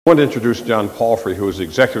I want to introduce John Palfrey, who is the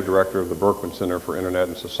Executive Director of the Berkman Center for Internet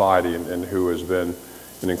and Society, and who has been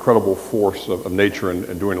an incredible force of nature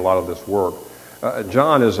in doing a lot of this work.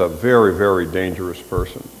 John is a very, very dangerous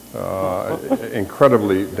person,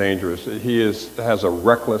 incredibly dangerous. He has a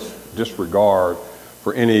reckless disregard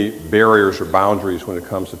for any barriers or boundaries when it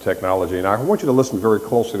comes to technology. And I want you to listen very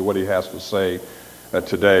closely to what he has to say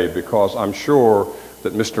today, because I'm sure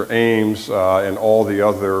that Mr. Ames and all the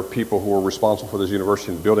other people who are responsible for this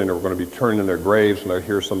university and building are going to be turning in their graves when they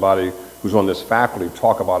hear somebody who's on this faculty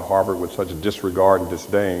talk about Harvard with such disregard and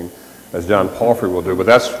disdain as John Palfrey will do. But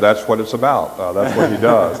that's what it's about. That's what he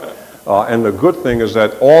does. And the good thing is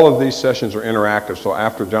that all of these sessions are interactive. So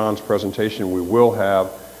after John's presentation, we will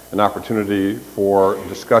have an opportunity for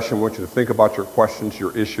discussion. I want you to think about your questions,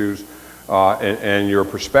 your issues, and your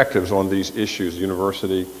perspectives on these issues,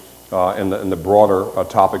 university, and the broader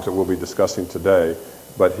topics that we'll be discussing today.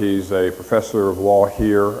 But he's a professor of law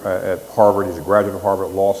here at Harvard. He's a graduate of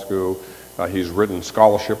Harvard Law School. He's written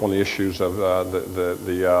scholarship on the issues of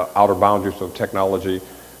the outer boundaries of technology.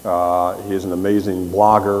 He is an amazing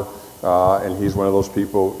blogger, and he's one of those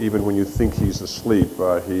people, even when you think he's asleep,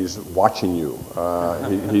 he's watching you.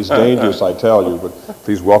 He's dangerous, I tell you. But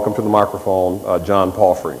please welcome to the microphone, John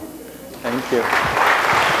Palfrey. Thank you.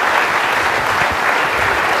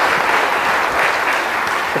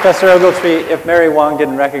 Professor Ogletree, if Mary Wong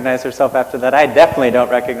didn't recognize herself after that, I definitely don't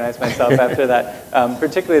recognize myself after that,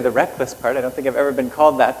 particularly the reckless part. I don't think I've ever been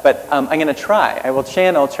called that, but I'm going to try. I will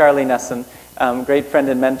channel Charlie Nesson, great friend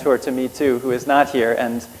and mentor to me too, who is not here.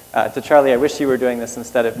 And to Charlie, I wish you were doing this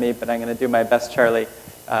instead of me, but I'm going to do my best Charlie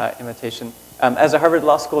imitation. As a Harvard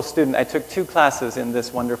Law School student, I took 2 classes in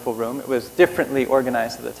this wonderful room. It was differently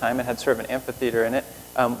organized at the time. It had sort of an amphitheater in it.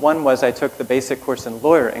 One was I took the basic course in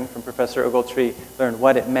lawyering from Professor Ogletree, learned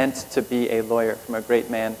what it meant to be a lawyer from a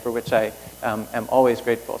great man, for which I am always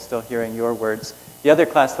grateful, still hearing your words. The other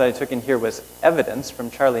class that I took in here was evidence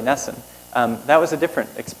from Charlie Nesson. That was a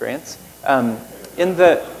different experience.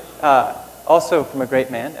 Also from a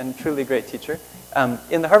great man and truly great teacher.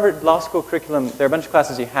 In the Harvard Law School curriculum, there are a bunch of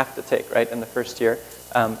classes you have to take, right, in the first year.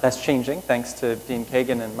 That's changing, thanks to Dean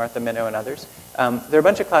Kagan and Martha Minow and others. There are a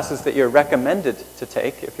bunch of classes that you're recommended to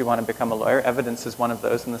take if you want to become a lawyer. Evidence is one of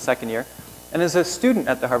those in the second year. And as a student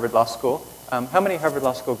at the Harvard Law School, how many Harvard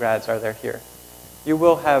Law School grads are there here? You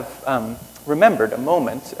will have remembered a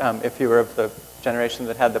moment, if you were of the generation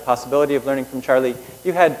that had the possibility of learning from Charlie.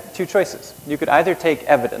 You had 2 choices. You could either take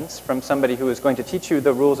evidence from somebody who was going to teach you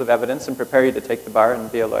the rules of evidence and prepare you to take the bar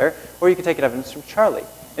and be a lawyer, or you could take evidence from Charlie.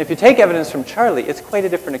 And if you take evidence from Charlie, it's quite a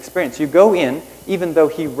different experience. You go in, even though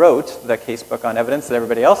he wrote the case book on evidence that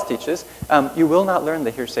everybody else teaches, you will not learn the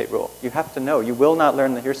hearsay rule. You have to know. You will not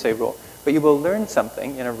learn the hearsay rule. But you will learn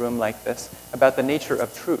something in a room like this about the nature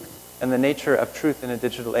of truth and the nature of truth in a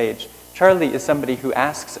digital age. Charlie is somebody who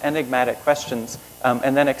asks enigmatic questions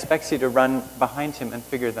and then expects you to run behind him and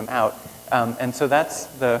figure them out. And so that's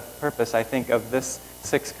the purpose, I think, of this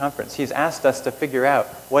 6th conference. He's asked us to figure out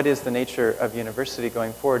what is the nature of university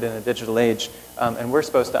going forward in a digital age, and we're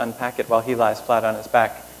supposed to unpack it while he lies flat on his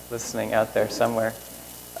back listening out there somewhere.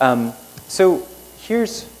 So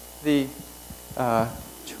here's the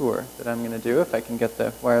tour that I'm going to do, if I can get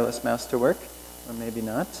the wireless mouse to work, or maybe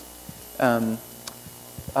not.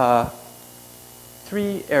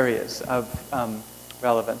 3 areas of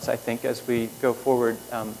relevance, I think, as we go forward,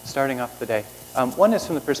 starting off the day. One is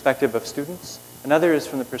from the perspective of students, another is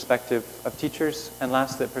from the perspective of teachers, and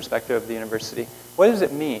last, the perspective of the university. What does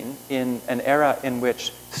it mean in an era in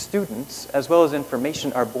which students, as well as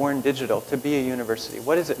information, are born digital to be a university?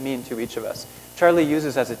 What does it mean to each of us? Charlie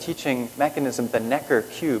uses as a teaching mechanism the Necker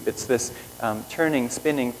cube. It's this turning,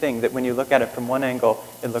 spinning thing that when you look at it from one angle,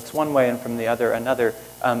 it looks one way, and from the other, another.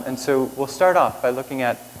 And so we'll start off by looking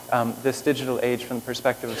at this digital age from the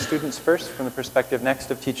perspective of students first, from the perspective next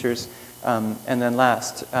of teachers, and then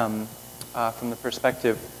last from the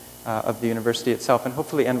perspective of the university itself, and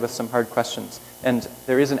hopefully end with some hard questions. And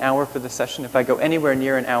there is an hour for the session. If I go anywhere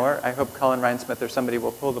near an hour, I hope Colin Rhinesmith or somebody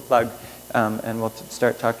will pull the plug and we'll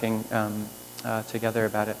start talking together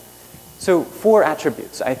about it. So 4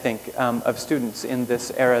 attributes, I think, of students in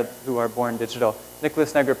this era who are born digital.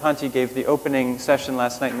 Nicholas Negroponte gave the opening session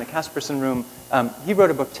last night in the Casperson room. He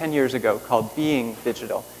wrote a book 10 years ago called Being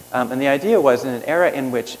Digital. And the idea was, in an era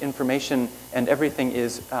in which information and everything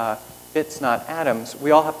is bits, not atoms,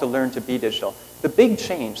 we all have to learn to be digital. The big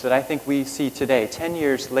change that I think we see today, 10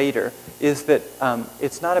 years later, is that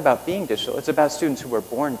it's not about being digital, it's about students who were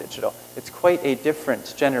born digital. It's quite a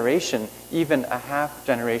different generation, even a half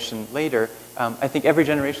generation later. I think every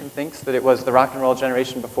generation thinks that it was the rock and roll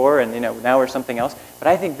generation before and now we're something else. But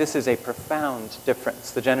I think this is a profound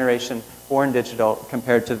difference, the generation born digital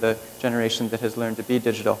compared to the generation that has learned to be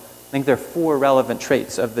digital. I think there are 4 relevant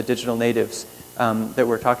traits of the digital natives that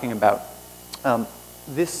we're talking about.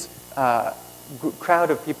 This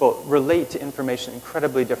crowd of people relate to information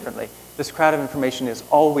incredibly differently. This crowd of information is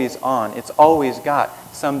always on. It's always got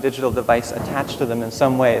some digital device attached to them in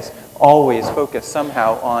some ways, always focused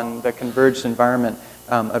somehow on the converged environment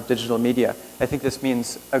of digital media. I think this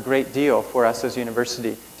means a great deal for us as a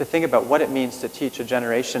university to think about what it means to teach a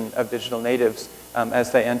generation of digital natives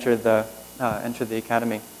as they enter the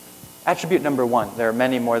academy. Attribute number 1, there are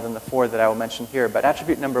many more than the 4 that I will mention here, but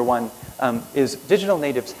attribute number 1 is digital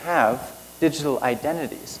natives have digital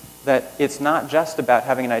identities. That it's not just about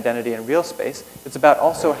having an identity in real space, it's about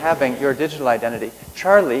also having your digital identity.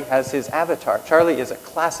 Charlie has his avatar. Charlie is a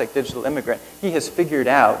classic digital immigrant. He has figured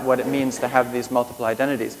out what it means to have these multiple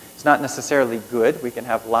identities. It's not necessarily good. We can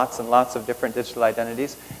have lots and lots of different digital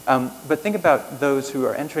identities. But think about those who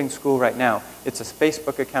are entering school right now. It's a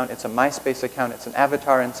Facebook account, it's a MySpace account, it's an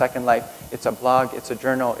avatar in Second Life, it's a blog, it's a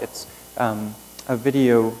journal, it's a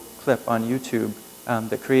video clip on YouTube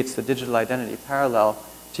that creates the digital identity parallel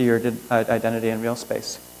to your identity in real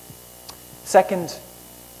space. Second,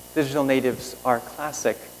 digital natives are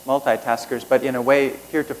classic multitaskers, but in a way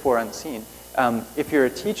heretofore unseen. If you're a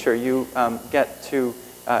teacher, you get to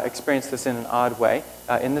experience this in an odd way.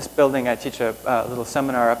 In this building, I teach a little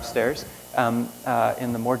seminar upstairs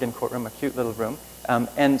in the Morgan courtroom, a cute little room.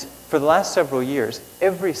 And for the last several years,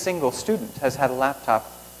 every single student has had a laptop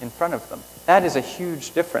in front of them. That is a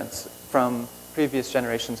huge difference from previous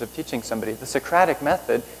generations of teaching somebody. The Socratic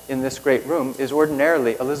method in this great room is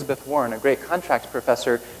ordinarily Elizabeth Warren, a great contracts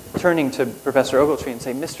professor, turning to Professor Ogletree and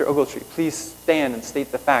saying, Mr. Ogletree, please stand and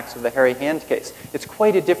state the facts of the Harry Hand case. It's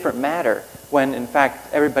quite a different matter when, in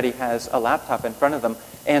fact, everybody has a laptop in front of them,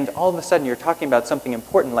 and all of a sudden you're talking about something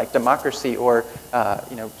important like democracy or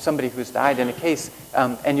somebody who's died in a case,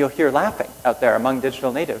 and you'll hear laughing out there among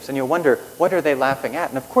digital natives, and you'll wonder, what are they laughing at?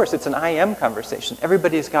 And of course, it's an IM conversation.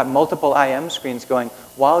 Everybody's got multiple IM screens going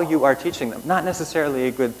while you are teaching them. Not necessarily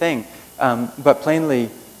a good thing, but plainly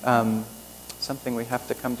something we have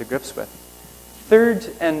to come to grips with. Third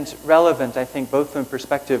and relevant, I think, both from the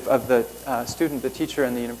perspective of the student, the teacher,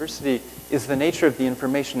 and the university, is the nature of the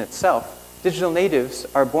information itself. Digital natives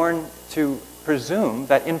are born to presume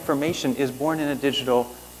that information is born in a digital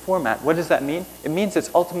format. What does that mean? It means it's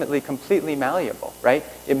ultimately completely malleable, right?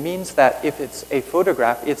 It means that if it's a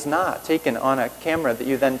photograph, it's not taken on a camera that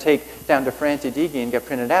you then take down to Franti Digi and get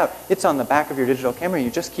printed out. It's on the back of your digital camera. You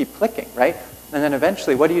just keep clicking, right? And then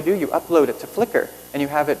eventually, what do? You upload it to Flickr, and you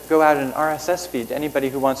have it go out in an RSS feed to anybody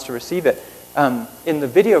who wants to receive it. In the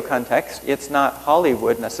video context, it's not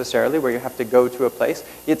Hollywood necessarily, where you have to go to a place.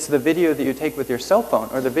 It's the video that you take with your cell phone,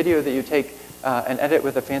 or the video that you take and edit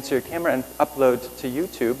with a fancier camera and upload to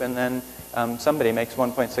YouTube, and then somebody makes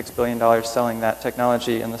 $1.6 billion selling that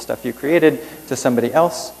technology and the stuff you created to somebody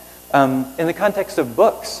else. In the context of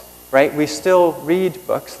books, right, we still read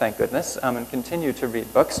books, thank goodness, and continue to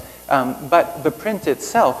read books, but the print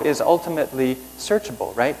itself is ultimately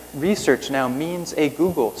searchable, right? Research now means a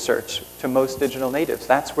Google search to most digital natives.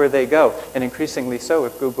 That's where they go, and increasingly so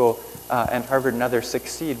if Google and Harvard and others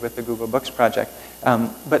succeed with the Google Books project.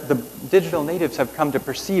 But the digital natives have come to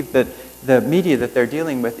perceive that the media that they're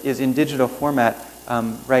dealing with is in digital format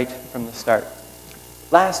right from the start.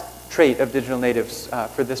 Last trait of digital natives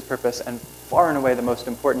for this purpose, and far and away the most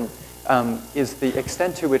important, is the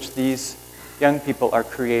extent to which these young people are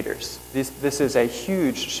creators. This is a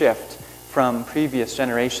huge shift from previous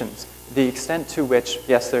generations. The extent to which,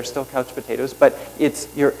 yes, they're still couch potatoes, but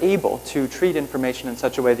you're able to treat information in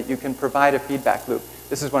such a way that you can provide a feedback loop.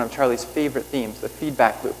 This is one of Charlie's favorite themes, the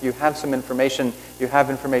feedback loop. You have some information, you have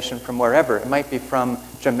information from wherever. It might be from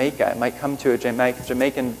Jamaica. It might come to a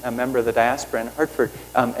Jamaican member of the diaspora in Hartford,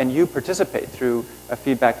 and you participate through a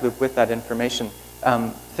feedback loop with that information.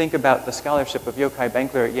 Think about the scholarship of Yochai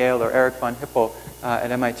Benkler at Yale or Eric von Hippel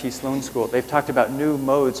at MIT Sloan School. They've talked about new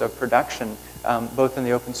modes of production, both in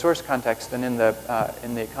the open source context and in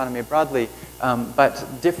the economy broadly, but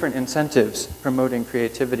different incentives promoting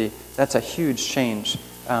creativity. That's a huge change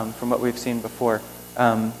from what we've seen before.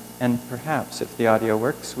 And perhaps, if the audio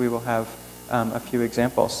works, we will have a few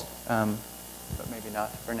examples, but maybe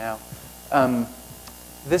not for now.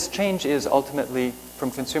 This change is ultimately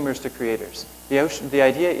from consumers to creators. The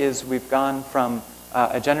idea is we've gone from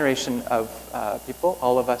a generation of people,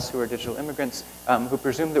 all of us who are digital immigrants, who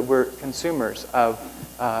presume that we're consumers of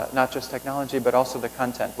not just technology, but also the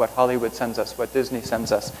content, what Hollywood sends us, what Disney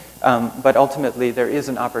sends us. But ultimately, there is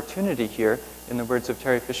an opportunity here, in the words of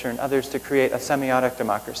Terry Fisher and others, to create a semiotic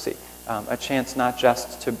democracy, a chance not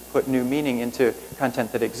just to put new meaning into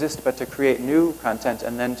content that exists, but to create new content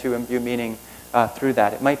and then to imbue meaning through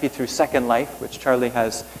that. It might be through Second Life, which Charlie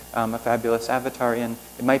has a fabulous avatar in.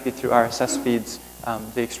 It might be through RSS feeds,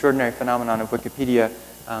 the extraordinary phenomenon of Wikipedia.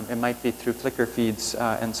 It might be through Flickr feeds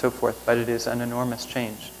and so forth, but it is an enormous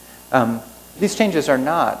change. These changes are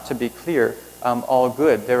not, to be clear, all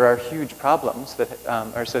good. There are huge problems that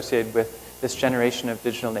are associated with this generation of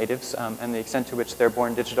digital natives and the extent to which they're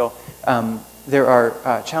born digital. There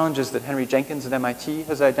are challenges that Henry Jenkins at MIT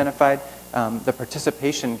has identified, the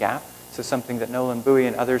participation gap. This is something that Nolan Bowie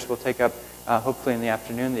and others will take up hopefully in the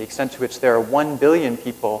afternoon, the extent to which there are 1 billion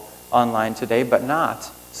people online today, but not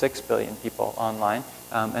 6 billion people online.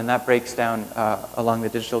 And that breaks down along the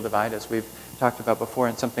digital divide, as we've talked about before,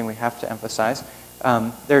 and something we have to emphasize.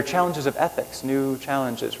 There are challenges of ethics, new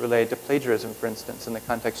challenges related to plagiarism, for instance, in the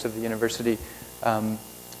context of the university.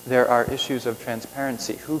 There are issues of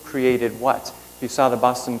transparency. Who created what? If you saw the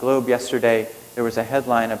Boston Globe yesterday, there was a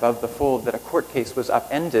headline above the fold that a court case was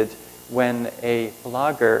upended when a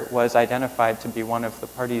blogger was identified to be one of the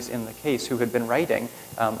parties in the case who had been writing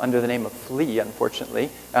under the name of Flea, unfortunately,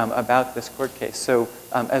 about this court case. So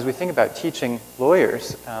as we think about teaching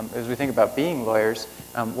lawyers, as we think about being lawyers,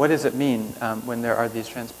 what does it mean when there are these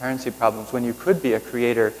transparency problems, when you could be a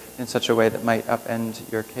creator in such a way that might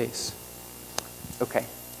upend your case? Okay,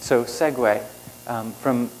 so segue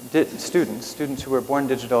from students who were born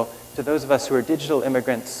digital to those of us who are digital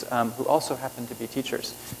immigrants who also happen to be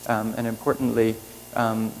teachers. And importantly,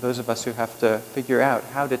 those of us who have to figure out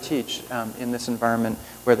how to teach in this environment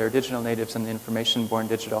where there are digital natives and the information born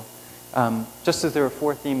digital. Just as there were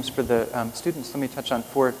 4 themes for the students, let me touch on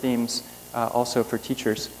 4 themes also for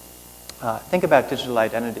teachers. Think about digital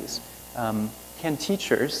identities. Can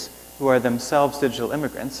teachers who are themselves digital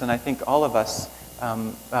immigrants, and I think all of us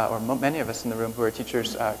or many of us in the room who are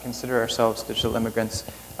teachers consider ourselves digital immigrants,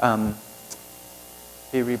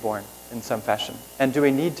 be reborn in some fashion? And do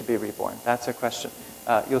we need to be reborn? That's a question.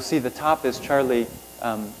 You'll see the top is Charlie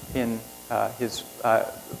in his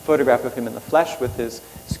photograph of him in the flesh with his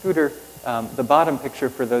scooter. The bottom picture,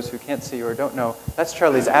 for those who can't see or don't know, that's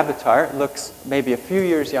Charlie's avatar. It looks maybe a few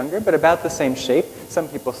years younger, but about the same shape. Some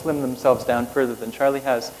people slim themselves down further than Charlie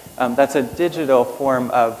has. That's a digital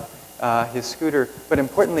form of his scooter, but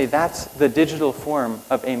importantly, that's the digital form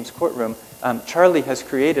of Ames Courtroom. Charlie has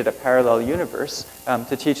created a parallel universe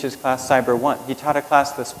to teach his class Cyber 1. He taught a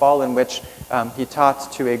class this fall in which he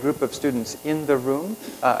taught to a group of students in the room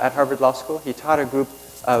at Harvard Law School. He taught a group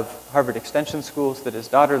of Harvard Extension schools that his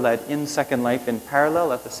daughter led in Second Life in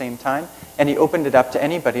parallel at the same time, and he opened it up to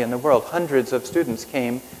anybody in the world. Hundreds of students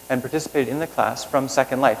came and participated in the class from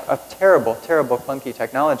Second Life. A terrible, terrible, clunky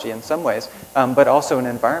technology in some ways, but also an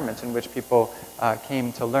environment in which people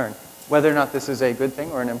came to learn. Whether or not this is a good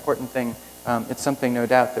thing or an important thing, it's something, no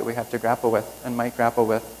doubt, that we have to grapple with and might grapple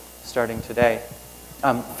with starting today.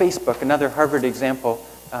 Facebook, another Harvard example.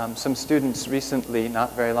 Some students recently,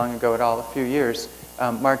 not very long ago at all, a few years,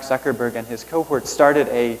 Mark Zuckerberg and his cohort started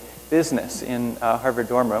a business in Harvard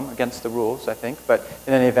dorm room, against the rules, I think, but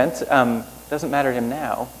in any event, doesn't matter to him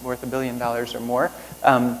now, worth $1 billion or more.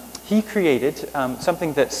 He created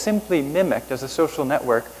something that simply mimicked, as a social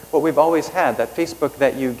network, what we've always had, that Facebook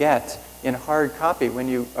that you get in hard copy when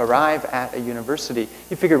you arrive at a university.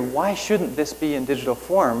 He figured, why shouldn't this be in digital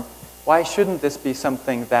form? Why shouldn't this be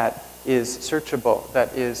something that is searchable,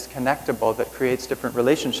 that is connectable, that creates different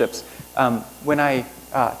relationships? When I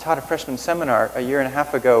taught a freshman seminar a year and a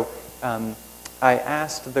half ago, I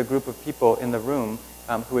asked the group of people in the room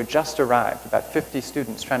who had just arrived, about 50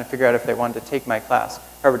 students, trying to figure out if they wanted to take my class.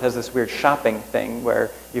 Harvard has this weird shopping thing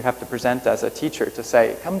where you have to present as a teacher to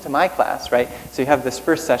say, come to my class, right? So you have this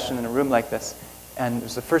first session in a room like this, and it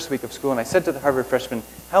was the first week of school, and I said to the Harvard freshmen,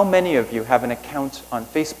 how many of you have an account on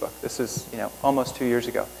Facebook? This is, almost 2 years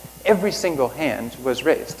ago. Every single hand was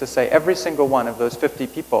raised to say every single one of those 50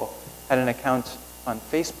 people had an account on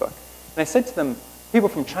Facebook. And I said to them, people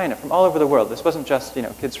from China, from all over the world, this wasn't just,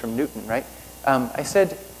 kids from Newton, right? I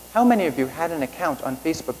said, how many of you had an account on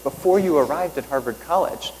Facebook before you arrived at Harvard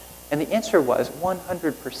College? And the answer was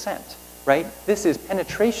 100%, right? This is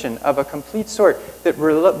penetration of a complete sort that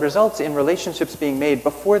results in relationships being made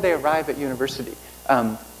before they arrive at university.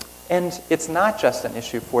 And it's not just an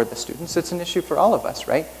issue for the students, it's an issue for all of us,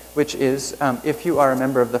 right? Which is, if you are a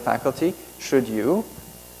member of the faculty, should you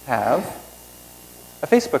have a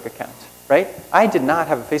Facebook account, right? I did not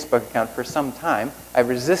have a Facebook account for some time. I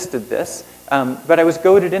resisted this, but I was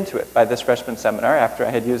goaded into it by this freshman seminar after I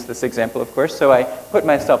had used this example, of course. So I put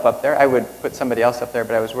myself up there. I would put somebody else up there,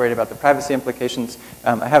 but I was worried about the privacy implications.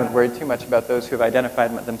 I haven't worried too much about those who have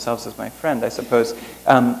identified themselves as my friend, I suppose.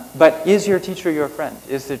 But is your teacher your friend?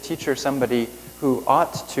 Is the teacher somebody who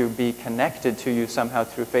ought to be connected to you somehow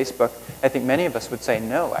through Facebook? I think many of us would say,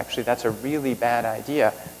 no, actually, that's a really bad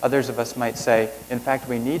idea. Others of us might say, in fact,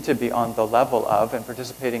 we need to be on the level of and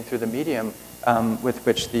participating through the medium with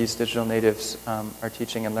which these digital natives are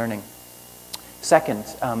teaching and learning. Second,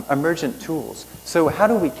 emergent tools. So how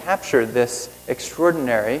do we capture this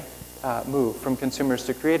extraordinary move from consumers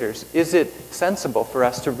to creators? Is it sensible for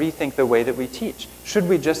us to rethink the way that we teach? Should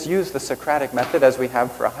we just use the Socratic method as we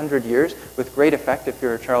have for 100 years with great effect if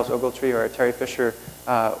you're a Charles Ogletree or a Terry Fisher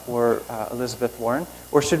or Elizabeth Warren?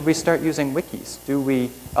 Or should we start using wikis? Do we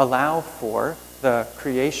allow for the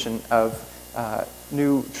creation of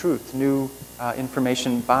new truth, new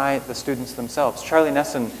information by the students themselves? Charlie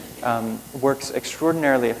Nesson works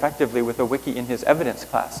extraordinarily effectively with a wiki in his evidence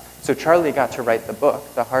class. So Charlie got to write the book,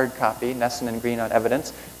 the hard copy, Nesson and Green on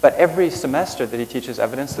Evidence, but every semester that he teaches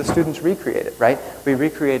evidence, the students recreate it, right? We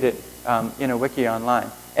recreate it in a wiki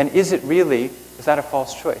online. And is that a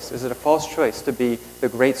false choice? Is it a false choice to be the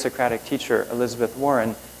great Socratic teacher, Elizabeth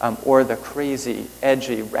Warren, or the crazy,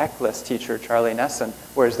 edgy, reckless teacher, Charlie Nesson?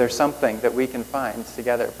 Or is there something that we can find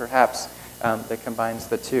together, perhaps, that combines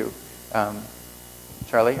the two?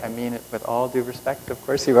 Charlie, I mean it with all due respect, of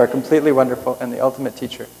course. You are completely wonderful and the ultimate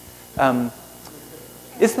teacher.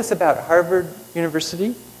 Is this about Harvard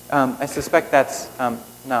University? I suspect that's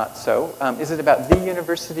not so. Is it about the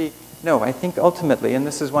university? No, I think ultimately, and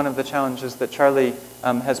this is one of the challenges that Charlie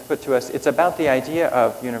has put to us, it's about the idea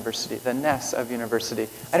of university, the ness of university.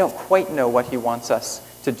 I don't quite know what he wants us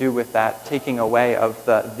to do with that, taking away of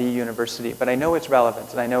the university, but I know it's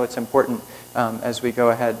relevant and I know it's important as we go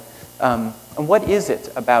ahead. And what is it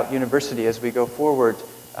about university as we go forward?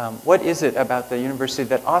 What is it about the university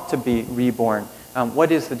that ought to be reborn?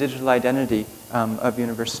 What is the digital identity of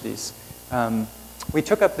universities? We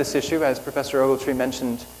took up this issue, as Professor Ogletree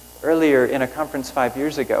mentioned earlier, in a conference 5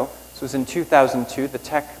 years ago. This was in 2002. The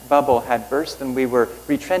tech bubble had burst, and we were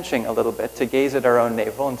retrenching a little bit to gaze at our own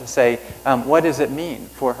navel and to say, what does it mean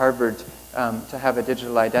for Harvard to have a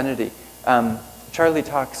digital identity? Charlie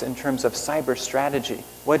talks in terms of cyber strategy.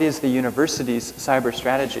 What is the university's cyber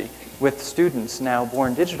strategy? With students now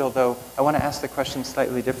born digital, though, I want to ask the question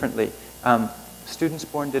slightly differently. Students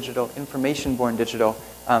born digital, information born digital,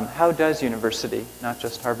 how does university, not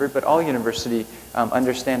just Harvard, but all university,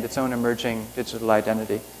 understand its own emerging digital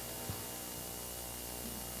identity?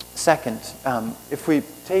 Second, if we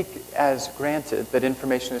take as granted that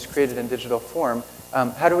information is created in digital form,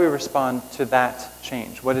 how do we respond to that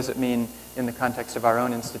change? What does it mean in the context of our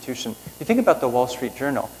own institution? You think about the Wall Street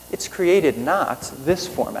Journal. It's created not this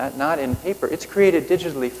format, not in paper. It's created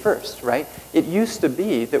digitally first, right? It used to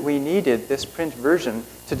be that we needed this print version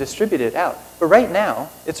to distribute it out. But right now,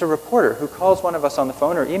 it's a reporter who calls one of us on the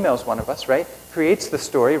phone or emails one of us, right? Creates the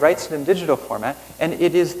story, writes it in digital format, and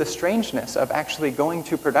it is the strangeness of actually going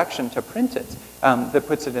to production to print it that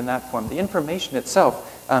puts it in that form. The information itself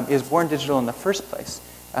is born digital in the first place.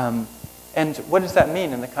 And what does that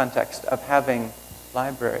mean in the context of having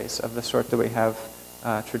libraries of the sort that we have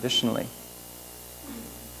traditionally?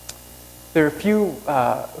 There are a few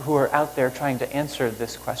who are out there trying to answer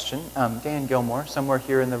this question. Dan Gilmore, somewhere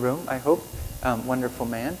here in the room, I hope, wonderful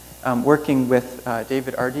man, working with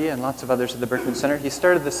David Ardea and lots of others at the Berkman Center. He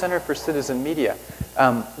started the Center for Citizen Media.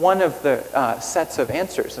 One of the sets of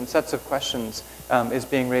answers and sets of questions is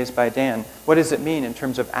being raised by Dan. What does it mean in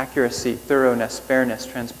terms of accuracy, thoroughness, fairness,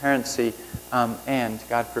 transparency, and,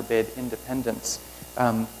 God forbid, independence?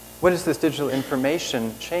 What does this digital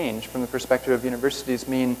information change from the perspective of universities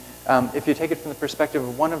mean if you take it from the perspective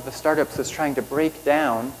of one of the startups that's trying to break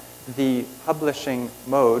down the publishing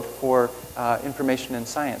mode for information in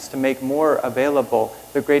science, to make more available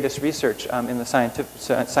the greatest research in the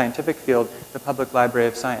scientific field, the Public Library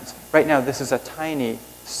of Science. Right now, this is a tiny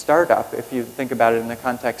startup, if you think about it in the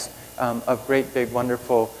context of great, big,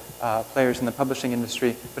 wonderful players in the publishing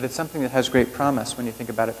industry, but it's something that has great promise when you think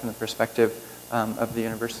about it from the perspective of the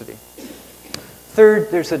university.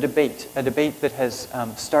 Third, there's a debate that has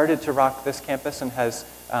started to rock this campus and has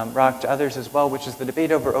rocked others as well, which is the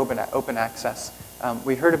debate over open access.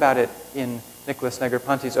 We heard about it in Nicholas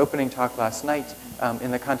Negroponte's opening talk last night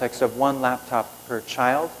in the context of one laptop per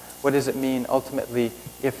child. What does it mean ultimately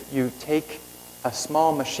if you take a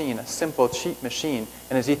small machine, a simple, cheap machine,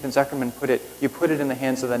 and as Ethan Zuckerman put it, you put it in the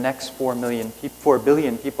hands of the next 4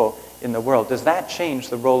 billion people in the world. Does that change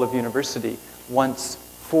the role of university once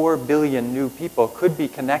 4 billion new people could be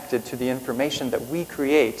connected to the information that we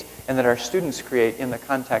create and that our students create in the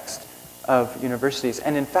context of universities?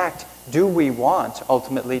 And in fact, do we want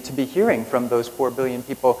ultimately to be hearing from those 4 billion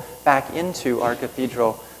people back into our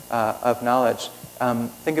cathedral of knowledge?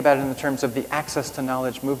 Think about it in the terms of the access to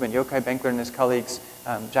knowledge movement. Yochai Benkler and his colleagues,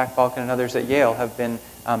 Jack Balkin and others at Yale, have been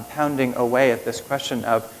pounding away at this question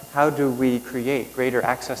of how do we create greater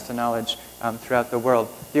access to knowledge throughout the world.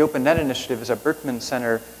 The OpenNet Initiative is a Berkman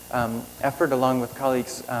Center effort along with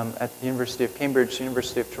colleagues at the University of Cambridge,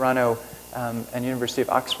 University of Toronto, and University of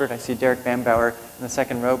Oxford. I see Derek Bambauer in the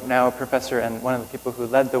second row, now a professor and one of the people who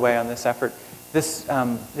led the way on this effort. This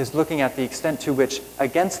is looking at the extent to which,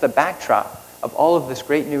 against the backdrop of all of this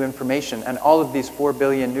great new information and all of these 4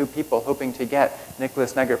 billion new people hoping to get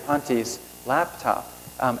Nicholas Negroponte's laptop,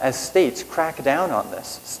 as states crack down on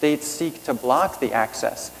this, states seek to block the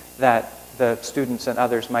access that the students and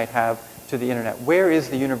others might have to the internet. Where is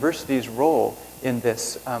the university's role in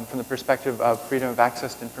this from the perspective of freedom of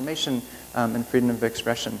access to information and freedom of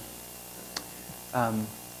expression? And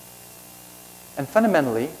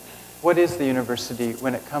fundamentally, what is the university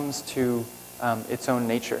when it comes to its own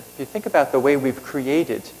nature? If you think about the way we've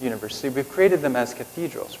created university, we've created them as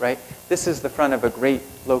cathedrals, right? This is the front of a great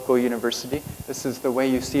local university. This is the way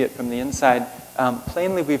you see it from the inside.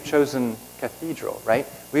 Plainly, we've chosen cathedral, right?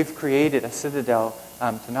 We've created a citadel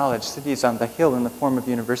to knowledge, cities on the hill in the form of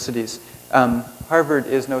universities. Harvard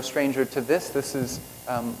is no stranger to this. This is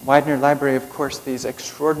Widener Library, of course, these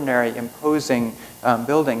extraordinary, imposing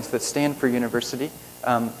buildings that stand for university.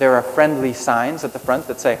 There are friendly signs at the front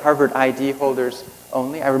that say Harvard ID holders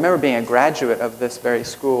only. I remember being a graduate of this very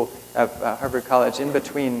school of Harvard College, in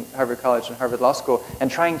between Harvard College and Harvard Law School, and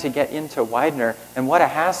trying to get into Widener, and what a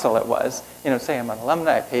hassle it was. Say I'm an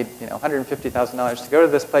alumni, I paid $150,000 to go to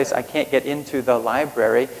this place, I can't get into the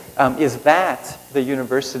library. Is that the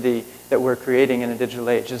university that we're creating in a digital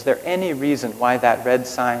age? Is there any reason why that red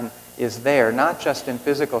sign is there, not just in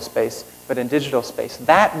physical space, but in digital space?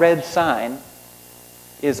 That red sign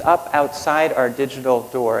is up outside our digital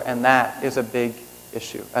door, and that is a big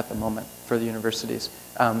issue at the moment for the universities,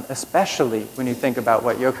 especially when you think about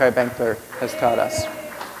what Yochai Benkler has taught us.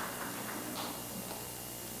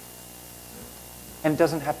 And it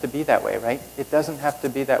doesn't have to be that way, right? It doesn't have to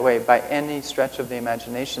be that way by any stretch of the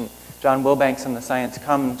imagination. John Wilbanks and the Science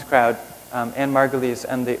Commons crowd, Anne Margulies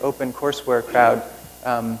and the Open Courseware crowd,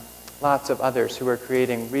 lots of others who are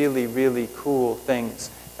creating really, really cool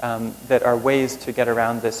things that are ways to get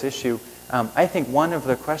around this issue. I think one of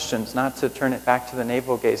the questions, not to turn it back to the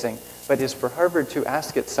navel-gazing, but is for Harvard to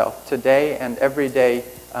ask itself today and every day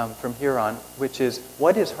from here on, which is,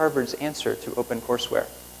 what is Harvard's answer to OpenCourseWare?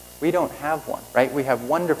 We don't have one, right? We have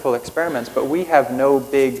wonderful experiments, but we have no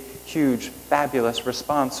big, huge, fabulous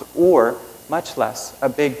response, or much less a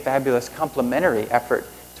big, fabulous complementary effort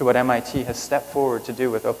to what MIT has stepped forward to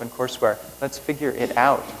do with OpenCourseWare. Let's figure it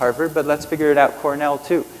out, Harvard, but let's figure it out, Cornell,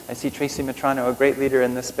 too. I see Tracy Matrano, a great leader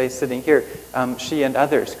in this space, sitting here. She and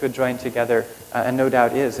others could join together, and no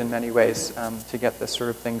doubt is in many ways, to get this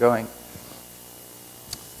sort of thing going.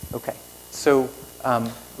 Okay, so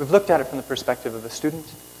we've looked at it from the perspective of the student,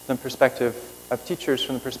 from the perspective of teachers,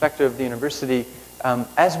 from the perspective of the university.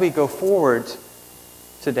 As we go forward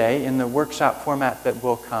today in the workshop format that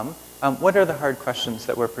will come, what are the hard questions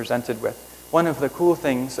that we're presented with? One of the cool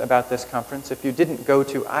things about this conference, if you didn't go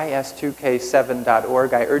to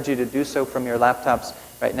is2k7.org, I urge you to do so from your laptops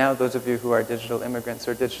right now. Those of you who are digital immigrants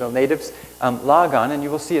or digital natives, log on and you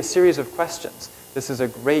will see a series of questions. This is a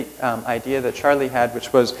great idea that Charlie had,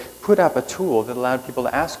 which was put up a tool that allowed people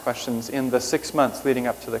to ask questions in the 6 months leading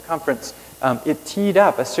up to the conference. It teed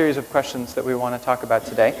up a series of questions that we want to talk about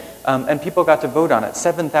today, and people got to vote on it.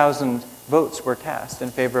 7,000 votes were cast in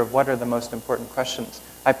favor of what are the most important questions.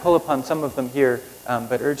 I pull upon some of them here,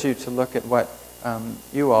 but urge you to look at what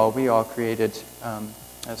we all created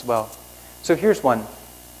as well. So here's one.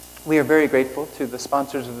 We are very grateful to the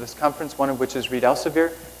sponsors of this conference, one of which is Reed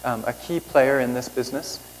Elsevier, a key player in this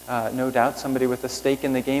business, no doubt, somebody with a stake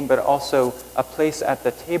in the game, but also a place at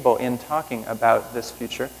the table in talking about this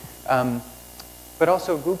future. But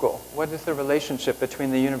also Google. What is the relationship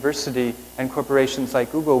between the university and corporations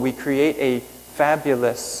like Google? We create a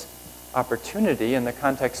fabulous opportunity in the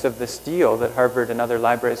context of this deal that Harvard and other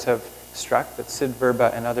libraries have struck, that Sid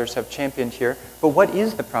Verba and others have championed here. But what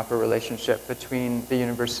is the proper relationship between the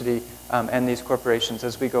university and these corporations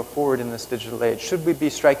as we go forward in this digital age? Should we be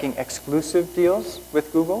striking exclusive deals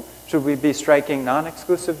with Google? Should we be striking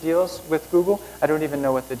non-exclusive deals with Google? I don't even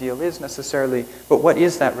know what the deal is necessarily, but what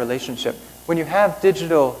is that relationship? When you have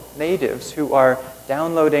digital natives who are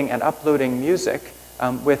downloading and uploading music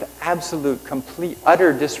with absolute, complete,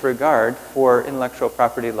 utter disregard for intellectual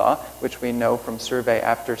property law, which we know from survey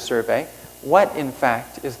after survey, what, in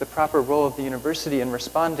fact, is the proper role of the university in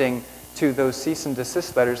responding to those cease and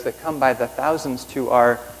desist letters that come by the thousands to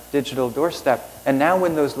our digital doorstep? And now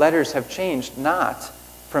when those letters have changed, not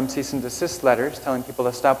from cease and desist letters telling people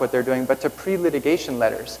to stop what they're doing, but to pre-litigation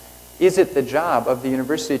letters, is it the job of the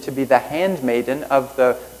university to be the handmaiden of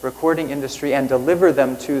the recording industry and deliver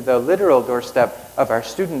them to the literal doorstep of our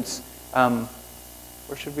students?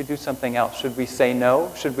 Or should we do something else? Should we say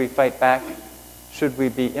no? Should we fight back? Should we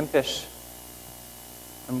be impish?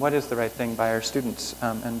 And what is the right thing by our students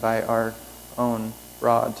and by our own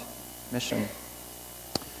broad mission?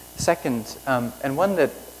 Second, and one that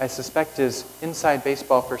I suspect is inside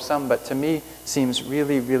baseball for some, but to me seems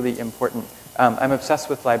really, really important. I'm obsessed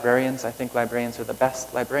with librarians. I think librarians are the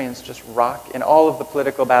best. Librarians just rock in all of the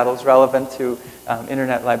political battles relevant to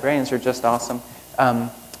internet. Librarians are just awesome.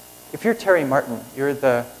 If you're Terry Martin, you're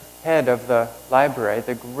the head of the library,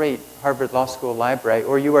 the great Harvard Law School library,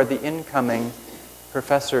 or you are the incoming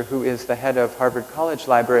professor who is the head of Harvard College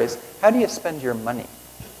libraries, how do you spend your money?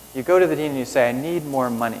 You go to the dean and you say, I need more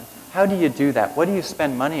money. How do you do that? What do you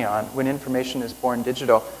spend money on when information is born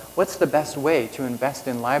digital? What's the best way to invest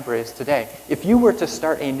in libraries today? If you were to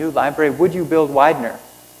start a new library, would you build Widener?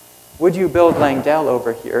 Would you build Langdell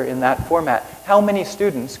over here in that format? How many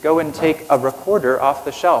students go and take a recorder off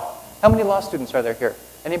the shelf? How many law students are there here?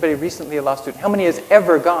 Anybody recently a law student? How many has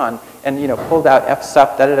ever gone and pulled out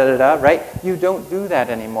FSUP, da-da-da-da-da, right? You don't do that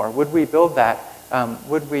anymore. Would we build that?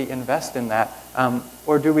 Would we invest in that?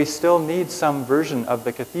 Or do we still need some version of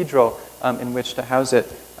the cathedral in which to house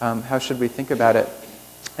it? How should we think about it?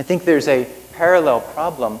 I think there's a parallel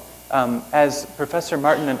problem as Professor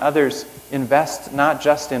Martin and others invest not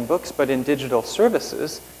just in books but in digital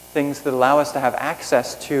services, things that allow us to have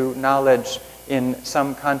access to knowledge in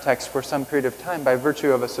some context for some period of time by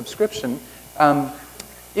virtue of a subscription.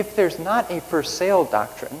 If there's not a for sale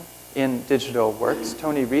doctrine in digital works,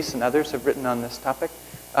 Tony Rees and others have written on this topic,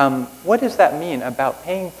 what does that mean about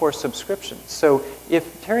paying for subscriptions? So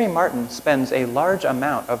if Terry Martin spends a large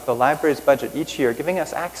amount of the library's budget each year giving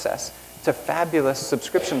us access to fabulous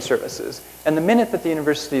subscription services, and the minute that the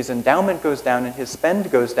university's endowment goes down and his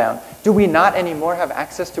spend goes down, do we not anymore have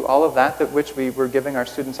access to all of that which we were giving our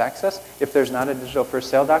students access if there's not a digital for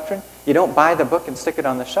sale doctrine? You don't buy the book and stick it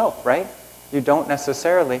on the shelf, right? You don't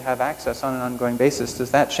necessarily have access on an ongoing basis.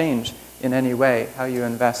 Does that change in any way how you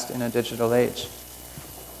invest in a digital age?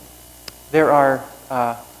 There are,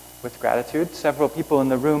 with gratitude, several people in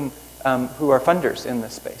the room who are funders in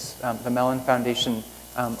this space. The Mellon Foundation,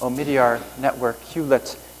 Omidyar Network,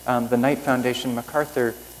 Hewlett, the Knight Foundation,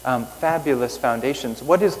 MacArthur, fabulous foundations.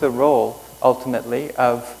 What is the role, ultimately,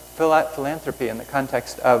 of philanthropy in the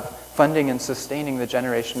context of funding and sustaining the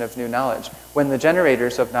generation of new knowledge, when the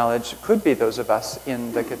generators of knowledge could be those of us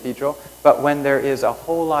in the cathedral, but when there is a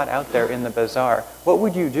whole lot out there in the bazaar? What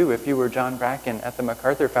would you do if you were John Bracken at the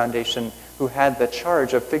MacArthur Foundation, who had the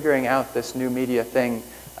charge of figuring out this new media thing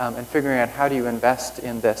and figuring out how do you invest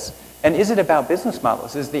in this? And is it about business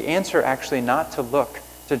models? Is the answer actually not to look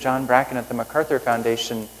to John Bracken at the MacArthur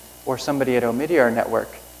Foundation or somebody at Omidyar Network,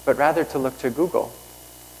 but rather to look to Google?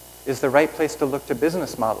 Is the right place to look to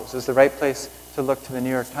business models? Is the right place to look to the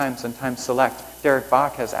New York Times and Times Select? Derek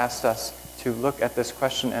Bach has asked us to look at this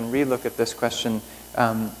question and relook at this question,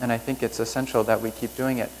 and I think it's essential that we keep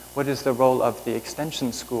doing it. What is the role of the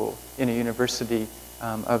extension school in a university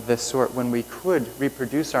of this sort when we could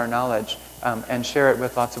reproduce our knowledge and share it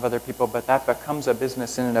with lots of other people, but that becomes a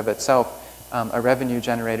business in and of itself, a revenue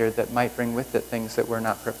generator that might bring with it things that we're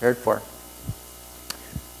not prepared for?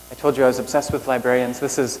 I told you I was obsessed with librarians.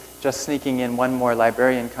 This is just sneaking in one more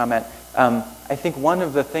librarian comment. I think one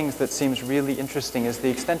of the things that seems really interesting is the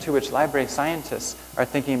extent to which library scientists are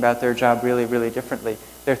thinking about their job really, really differently.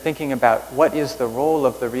 They're thinking about what is the role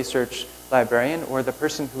of the research librarian or the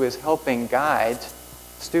person who is helping guide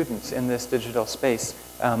students in this digital space.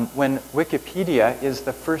 When Wikipedia is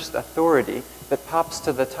the first authority that pops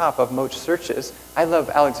to the top of most searches, I love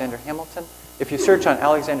Alexander Hamilton. If you search on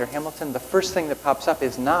Alexander Hamilton, the first thing that pops up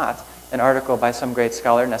is not an article by some great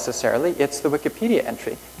scholar necessarily. It's the Wikipedia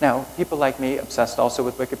entry. Now, people like me, obsessed also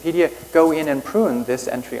with Wikipedia, go in and prune this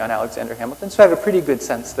entry on Alexander Hamilton. So I have a pretty good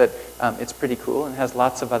sense that it's pretty cool and has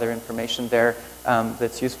lots of other information there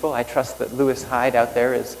that's useful. I trust that Lewis Hyde out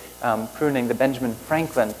there is pruning the Benjamin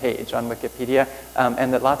Franklin page on Wikipedia,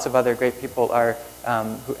 and that lots of other great people are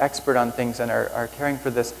who expert on things and are caring for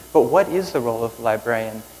this. But what is the role of the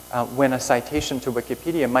librarian when a citation to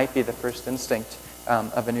Wikipedia might be the first instinct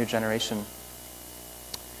of a new generation?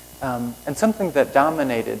 And something that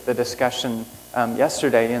dominated the discussion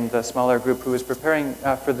yesterday in the smaller group who was preparing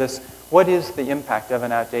for this, what is the impact of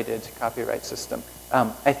an outdated copyright system?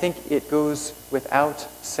 I think it goes without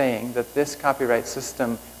saying that this copyright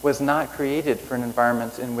system was not created for an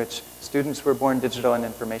environment in which students were born digital and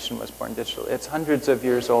information was born digital. It's hundreds of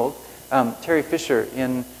years old. Terry Fisher,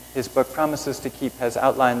 in his book Promises to Keep, has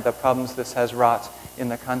outlined the problems this has wrought in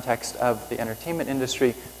the context of the entertainment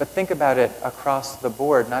industry, but think about it across the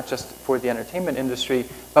board, not just for the entertainment industry,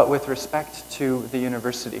 but with respect to the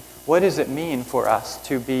university. What does it mean for us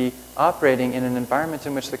to be operating in an environment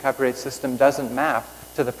in which the copyright system doesn't map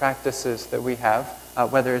to the practices that we have,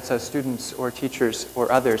 whether it's as students or teachers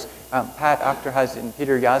or others? Pat Akhterhaz and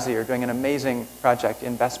Peter Yazzie are doing an amazing project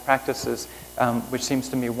in best practices, which seems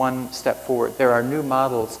to me one step forward. There are new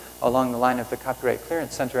models along the line of the Copyright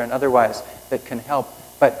Clearance Center and otherwise that can help.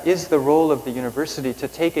 But is the role of the university to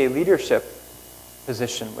take a leadership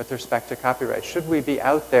position with respect to copyright? Should we be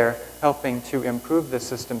out there helping to improve the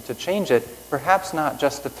system, to change it, perhaps not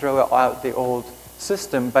just to throw out the old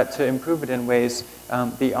system, but to improve it in ways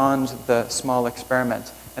beyond the small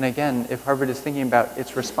experiment? And again, if Harvard is thinking about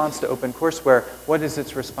its response to OpenCourseWare, what is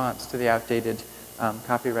its response to the outdated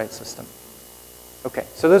copyright system? Okay,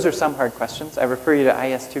 so those are some hard questions. I refer you to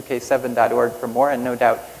is2k7.org for more, and no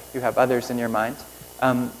doubt you have others in your mind.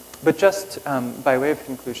 But just by way of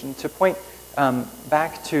conclusion, to point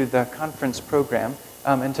back to the conference program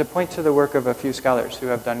and to point to the work of a few scholars who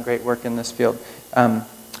have done great work in this field.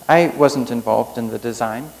 I wasn't involved in the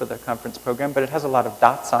design for the conference program, but it has a lot of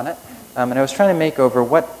dots on it. And I was trying to make over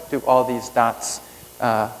what do all these dots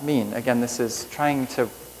mean. Again, this is trying to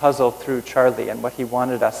puzzle through Charlie and what he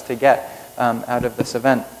wanted us to get out of this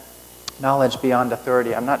event. Knowledge beyond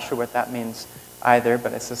authority. I'm not sure what that means either,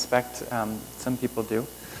 but I suspect some people do.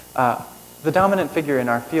 The dominant figure in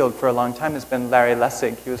our field for a long time has been Larry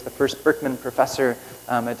Lessig. He was the first Berkman professor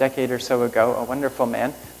a decade or so ago, a wonderful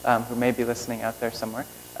man who may be listening out there somewhere.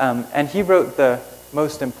 And he wrote the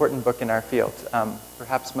most important book in our field,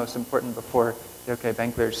 perhaps most important before Yochai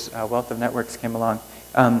Benkler's Wealth of Networks came along.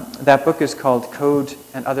 That book is called Code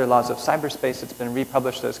and Other Laws of Cyberspace. It's been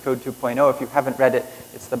republished as Code 2.0. If you haven't read it,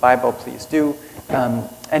 it's the Bible, please do.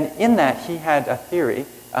 And in that, he had a theory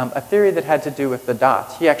that had to do with the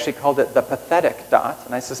dot. He actually called it the pathetic dot,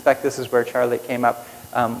 and I suspect this is where Charlie came up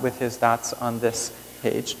with his dots on this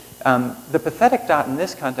page. The pathetic dot in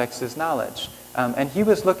this context is knowledge. And he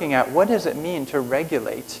was looking at what does it mean to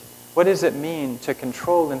regulate, what does it mean to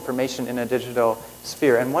control information in a digital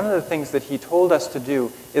sphere? And one of the things that he told us to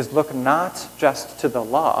do is look not just to the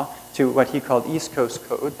law, to what he called East Coast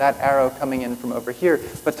Code, that arrow coming in from over here,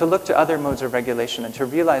 but to look to other modes of regulation and to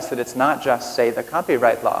realize that it's not just, say, the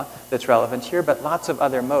copyright law that's relevant here, but lots of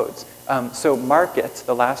other modes. So market,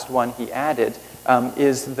 the last one he added,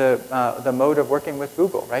 is the mode of working with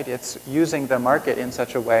Google, right? It's using the market in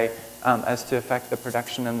such a way as to affect the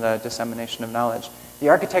production and the dissemination of knowledge. The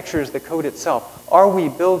architecture is the code itself. Are we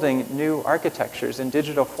building new architectures in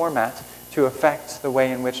digital format to affect the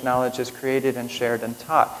way in which knowledge is created and shared and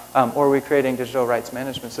taught? Or are we creating digital rights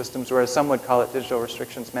management systems, or as some would call it, digital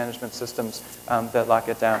restrictions management systems that lock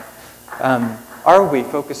it down? Are we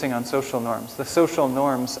focusing on social norms, the social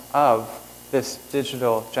norms of this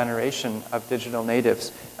digital generation of digital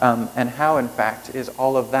natives, and how, in fact, is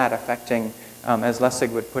all of that affecting, as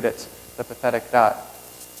Lessig would put it, the pathetic dot?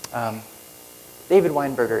 David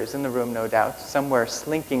Weinberger is in the room, no doubt, somewhere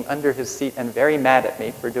slinking under his seat and very mad at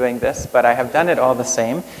me for doing this, but I have done it all the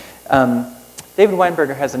same. David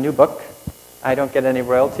Weinberger has a new book. I don't get any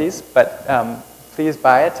royalties, but please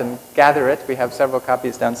buy it and gather it. We have several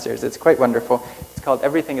copies downstairs. It's quite wonderful. It's called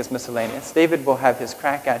Everything is Miscellaneous. David will have his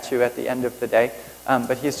crack at you at the end of the day,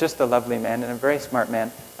 but he's just a lovely man and a very smart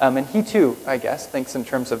man. And he too, I guess, thinks in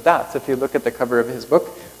terms of dots. If you look at the cover of his book,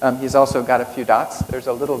 he's also got a few dots. There's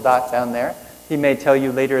a little dot down there. He may tell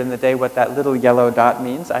you later in the day what that little yellow dot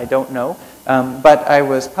means. I don't know. But I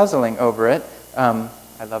was puzzling over it.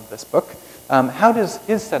 I love this book. How does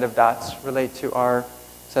his set of dots relate to our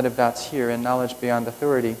set of dots here in Knowledge Beyond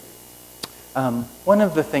Authority? One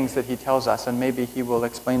of the things that he tells us, and maybe he will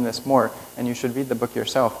explain this more, and you should read the book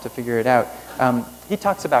yourself to figure it out, he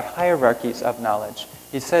talks about hierarchies of knowledge.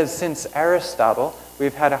 He says since Aristotle,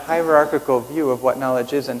 we've had a hierarchical view of what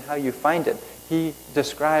knowledge is and how you find it. He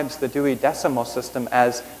describes the Dewey Decimal System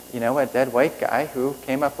as, a dead white guy who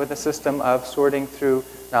came up with a system of sorting through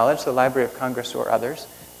knowledge, the Library of Congress or others.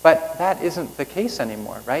 But that isn't the case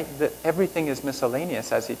anymore, right? That everything is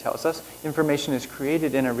miscellaneous, as he tells us. Information is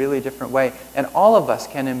created in a really different way, and all of us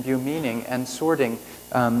can imbue meaning and sorting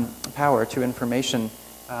power to information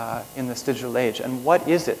in this digital age. And what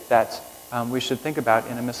is it that we should think about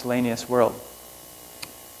in a miscellaneous world?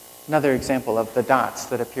 Another example of the dots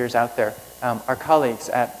that appears out there. Our colleagues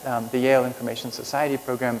at the Yale Information Society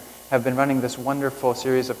program have been running this wonderful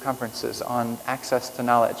series of conferences on access to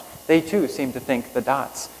knowledge. They too seem to think the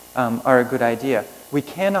dots are a good idea. We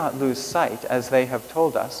cannot lose sight, as they have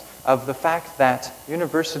told us, of the fact that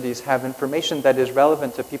universities have information that is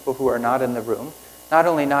relevant to people who are not in the room, not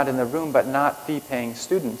only not in the room, but not fee-paying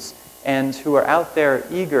students, and who are out there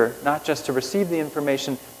eager not just to receive the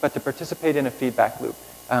information, but to participate in a feedback loop.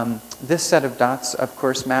 This set of dots, of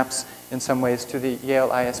course, maps in some ways to the Yale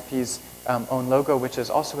ISP's own logo, which is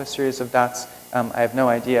also a series of dots. I have no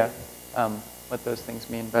idea what those things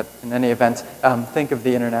mean, but in any event, think of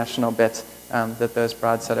the international bit that those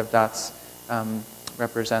broad set of dots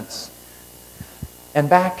represents. And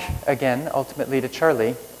back again, ultimately, to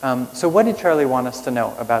Charlie. So what did Charlie want us to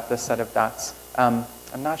know about this set of dots? I'm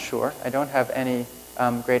not sure. I don't have any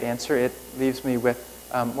great answer. It leaves me with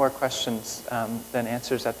more questions than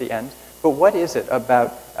answers at the end. But what is it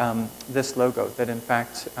about this logo that, in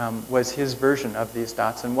fact, was his version of these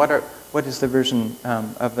dots? And what is the version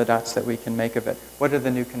of the dots that we can make of it? What are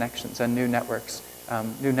the new connections and new networks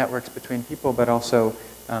between people, but also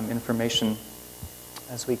information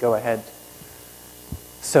as we go ahead?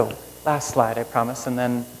 So, last slide, I promise, and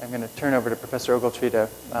then I'm going to turn over to Professor Ogletree to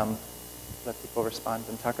let people respond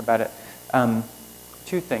and talk about it.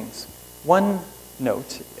 Two things. One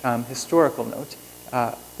note, historical note.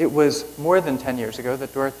 It was more than 10 years ago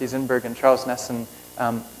that Dorothy Zinberg and Charles Nesson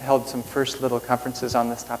held some first little conferences on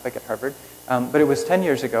this topic at Harvard. But it was 10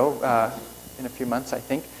 years ago, in a few months, I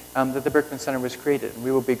think, that the Berkman Center was created. And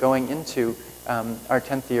we will be going into our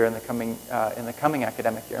 10th year in the coming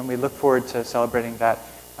academic year. And we look forward to celebrating that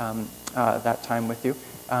time with you.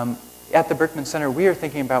 At the Berkman Center, we are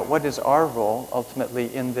thinking about what is our role,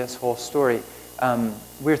 ultimately, in this whole story.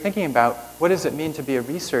 We're thinking about what does it mean to be a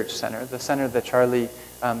research center, the center that Charlie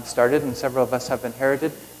started and several of us have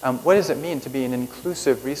inherited. What does it mean to be an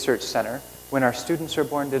inclusive research center when our students are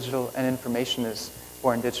born digital and information is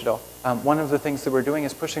born digital? One of the things that we're doing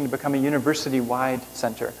is pushing to become a university-wide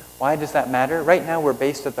center. Why does that matter? Right now we're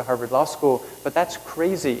based at the Harvard Law School, but that's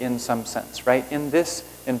crazy in some sense, right? In this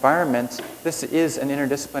environment, this is an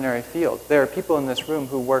interdisciplinary field. There are people in this room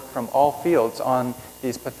who work from all fields on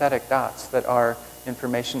these pathetic dots that are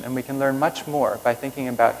information, and we can learn much more by thinking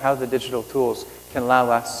about how the digital tools can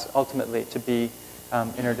allow us ultimately to be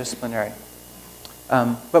interdisciplinary.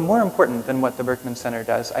 But more important than what the Berkman Center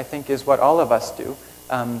does, I think, is what all of us do.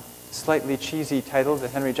 Slightly cheesy title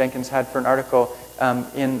that Henry Jenkins had for an article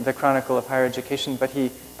in the Chronicle of Higher Education, but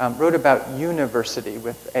he wrote about university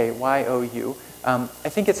with a Y-O-U. I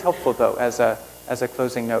think it's helpful, though, as a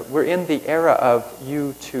closing note. We're in the era of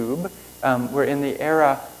YouTube. We're in the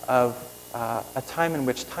era of a time in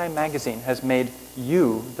which Time magazine has made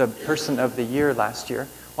you the person of the year last year.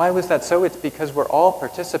 Why was that so? It's because we're all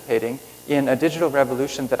participating in a digital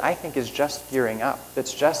revolution that I think is just gearing up,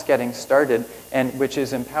 that's just getting started, and which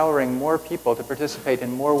is empowering more people to participate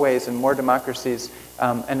in more ways, in more democracies,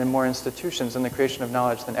 and in more institutions in the creation of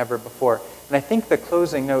knowledge than ever before. And I think the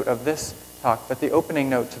closing note of this talk, but the opening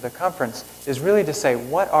note to the conference, is really to say,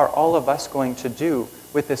 what are all of us going to do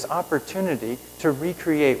with this opportunity to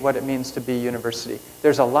recreate what it means to be university?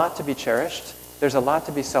 There's a lot to be cherished, there's a lot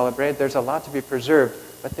to be celebrated, there's a lot to be preserved,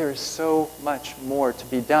 but there is so much more to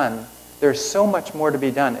be done. There's so much more to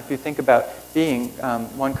be done if you think about being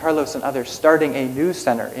Juan Carlos and others starting a new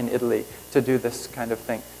center in Italy to do this kind of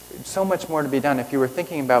thing. So much more to be done if you were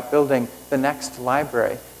thinking about building the next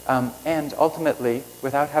library. And ultimately,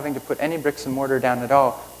 without having to put any bricks and mortar down at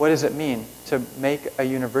all, what does it mean to make a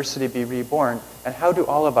university be reborn? And how do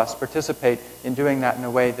all of us participate in doing that in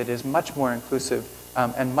a way that is much more inclusive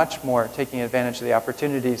and much more taking advantage of the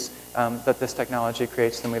opportunities that this technology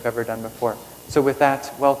creates than we've ever done before? So with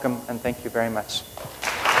that, welcome and thank you very much.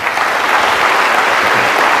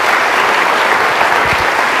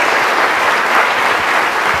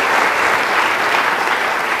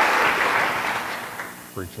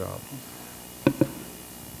 Great job.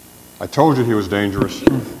 I told you he was dangerous.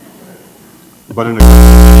 but in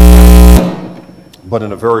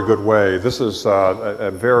a very good way. This is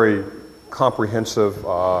a very comprehensive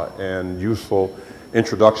and useful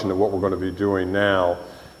introduction to what we're going to be doing now.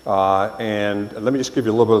 And let me just give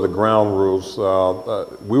you a little bit of the ground rules.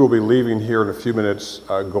 We will be leaving here in a few minutes,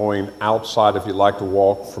 going outside if you'd like to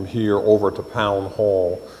walk from here over to Pound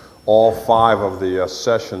Hall. All 5 of the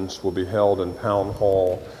sessions will be held in Pound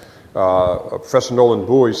Hall. Professor Nolan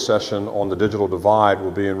Bowie's session on the digital divide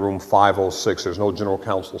will be in room 506. There's no general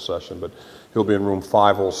counsel session, but he'll be in room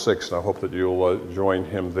 506, and I hope that you'll join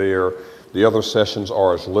him there. The other sessions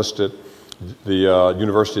are as listed. The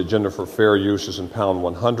University Agenda for Fair Use is in Pound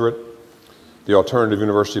 100. The Alternative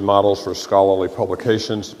University Models for Scholarly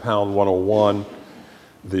Publications, Pound 101.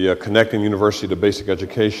 The Connecting University to Basic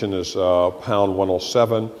Education is Pound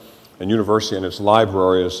 107. And University and its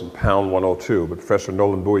library is in Pound 102. But Professor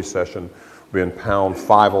Nolan Bowie's session will be in Pound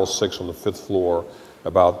 506 on the 5th floor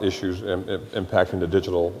about issues impacting the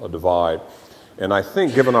digital divide. And I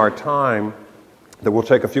think, given our time, that we'll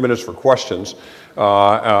take a few minutes for questions.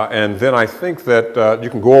 And then I think that you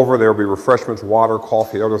can go over, there will be refreshments, water,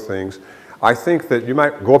 coffee, other things. I think that you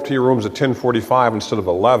might go up to your rooms at 10:45 instead of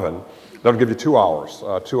 11. That'll give you 2 hours,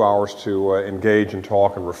 2 hours to engage and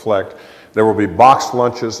talk and reflect. There will be boxed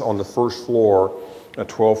lunches on the first floor at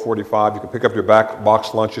 12:45. You can pick up your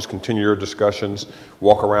boxed lunches, continue your discussions,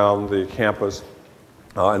 walk around the campus.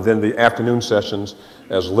 And then the afternoon sessions,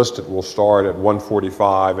 as listed, will start at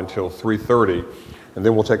 1:45 until 3:30. And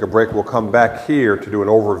then we'll take a break. We'll come back here to do an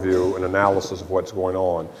overview and analysis of what's going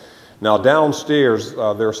on. Now, downstairs,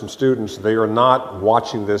 there are some students. They are not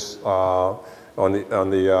watching this on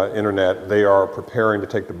the internet. They are preparing to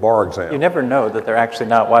take the bar exam. You never know that they're actually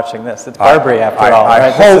not watching this. It's Barbary, after all,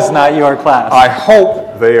 right? This is not your class. I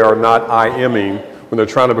hope they are not IMing when they're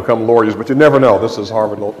trying to become lawyers, but you never know. This is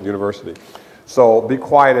Harvard University. So be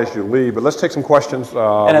quiet as you leave, but let's take some questions.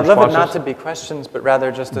 And I'd love it not to be questions, but rather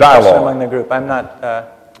just a dialogue discussion among the group. I'm not...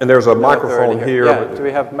 and there's a microphone here. Yeah, do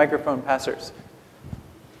we have microphone passers?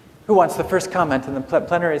 Who wants the first comment in the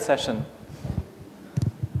plenary session?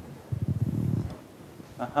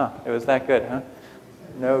 It was that good, huh?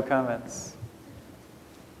 No comments.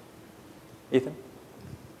 Ethan?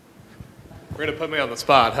 We're going to put me on the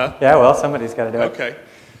spot, huh? Yeah, well, somebody's got to do it. Okay.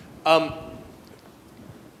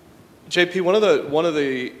 JP, one of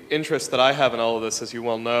the interests that I have in all of this, as you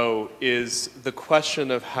well know, is the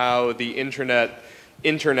question of how the internet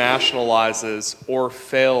internationalizes or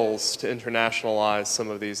fails to internationalize some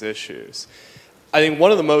of these issues. I think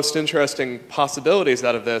one of the most interesting possibilities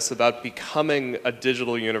out of this about becoming a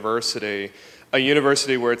digital university, a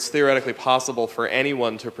university where it's theoretically possible for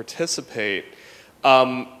anyone to participate,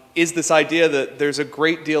 is this idea that there's a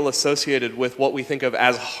great deal associated with what we think of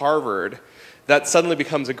as Harvard that suddenly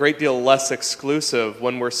becomes a great deal less exclusive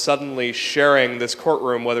when we're suddenly sharing this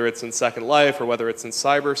courtroom, whether it's in Second Life or whether it's in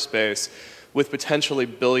cyberspace, with potentially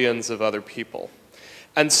billions of other people.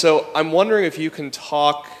 And so I'm wondering if you can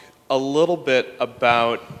talk a little bit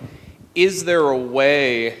about, is there a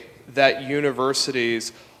way that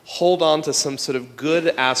universities hold on to some sort of good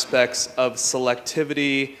aspects of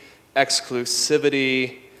selectivity,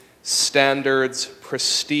 exclusivity, standards,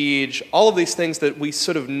 prestige, all of these things that we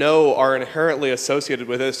sort of know are inherently associated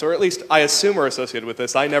with this, or at least I assume are associated with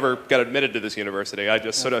this. I never got admitted to this university. I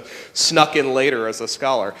just sort of snuck in later as a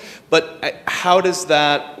scholar. But how does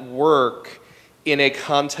that work in a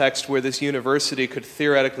context where this university could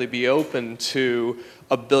theoretically be open to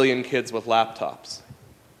 1 billion kids with laptops?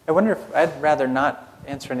 I wonder if I'd rather not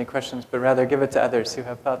answer any questions, but rather give it to others who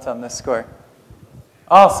have thoughts on this score.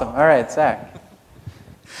 Awesome. All right, Zach.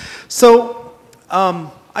 So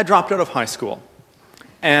I dropped out of high school,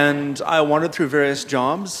 and I wandered through various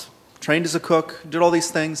jobs, trained as a cook, did all these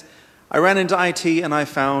things. I ran into IT, and I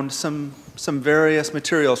found some various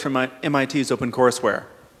materials from MIT's OpenCourseware.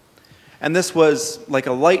 And this was like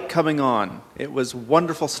a light coming on. It was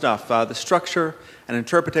wonderful stuff. The structure and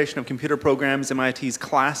interpretation of computer programs, MIT's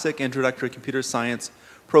classic introductory computer science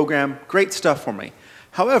program, great stuff for me.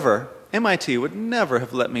 However, MIT would never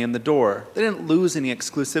have let me in the door. They didn't lose any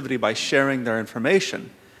exclusivity by sharing their information.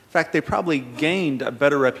 In fact, they probably gained a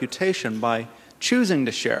better reputation by choosing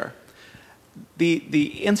to share. The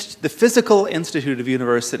physical institute of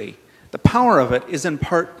university, the power of it is in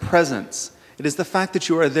part presence. It is the fact that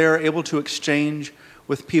you are there able to exchange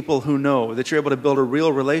with people who know, that you're able to build a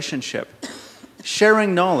real relationship.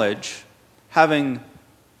 Sharing knowledge, having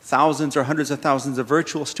thousands or hundreds of thousands of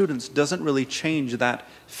virtual students doesn't really change that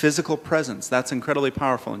physical presence. That's incredibly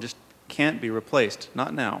powerful and just can't be replaced,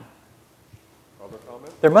 not now. Other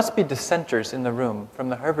comments? There must be dissenters in the room from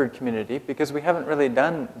the Harvard community because we haven't really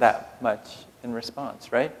done that much in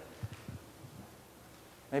response, right?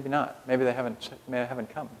 Maybe not. Maybe they haven't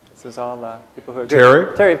come. This is all people who are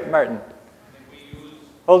good. Terry Martin.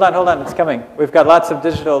 Hold on, it's coming. We've got lots of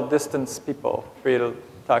digital distance people for you to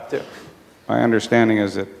talk to. My understanding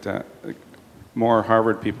is that more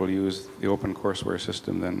Harvard people use the open courseware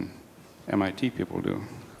system than MIT people do.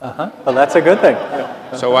 Well, that's a good thing.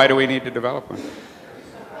 So why do we need to develop one?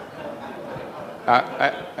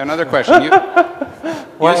 Another question.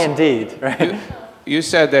 Why indeed, right? You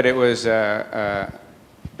said that it was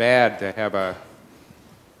bad to have a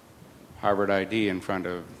Harvard ID in front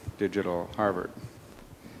of digital Harvard.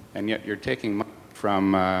 And yet you're taking money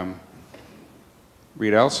from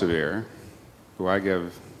Reed Elsevier, who I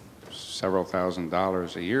give several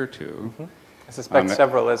 $1,000s a year to. I suspect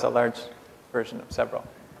several is a large version of several.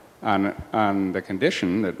 On the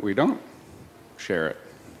condition that we don't share it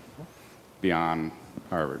beyond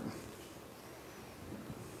Harvard.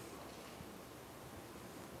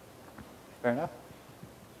 Fair enough.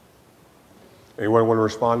 Anyone want to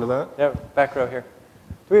respond to that? Yeah, back row here.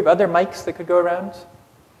 Do we have other mics that could go around?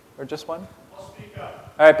 Or just one? I'll speak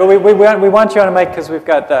up. All right, but we want you on a mic because we've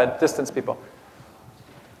got distance people.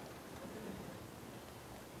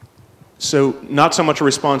 So not so much a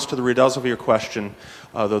response to the Reed Elsevier question,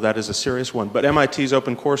 though that is a serious one, but MIT's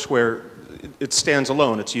OpenCourseWare, it stands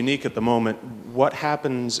alone. It's unique at the moment. What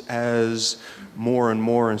happens as more and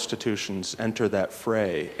more institutions enter that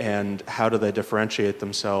fray, and how do they differentiate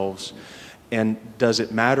themselves? And does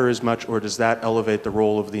it matter as much, or does that elevate the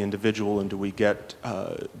role of the individual, and do we get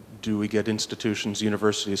institutions,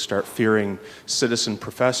 universities start fearing citizen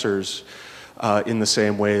professors in the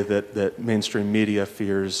same way that mainstream media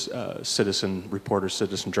fears citizen reporters,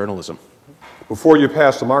 citizen journalism? Before you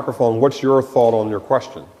pass the microphone, what's your thought on your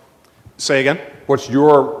question? Say again? What's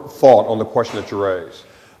your thought on the question that you raised?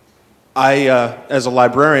 As a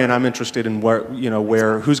librarian, I'm interested in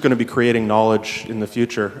who's going to be creating knowledge in the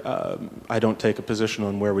future. I don't take a position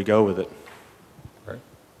on where we go with it. Okay.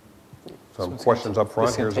 Some questions up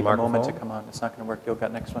front. Here's the microphone. It's going to take a moment to come on. It's not going to work. You'll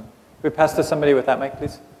get next one. Can we pass to somebody with that mic,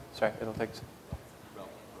 please? Sorry, it'll take.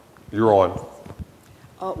 You're on.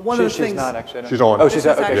 One of the things. She's not actually. She's on. Oh, she's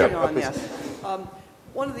This is okay. actually Yeah. on, yes.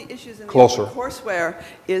 One of the issues in the Closer. courseware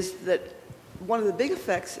is that one of the big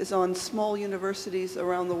effects is on small universities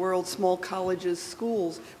around the world, small colleges,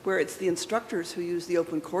 schools, where it's the instructors who use the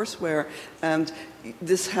open courseware, and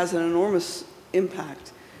this has an enormous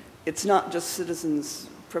impact. It's not just citizens,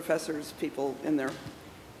 professors, people in their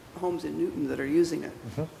homes in Newton that are using it.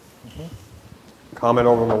 Comment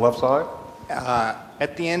over on the left side.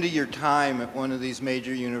 At the end of your time at one of these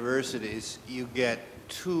major universities, you get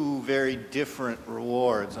two very different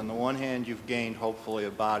rewards. On the one hand, you've gained, hopefully,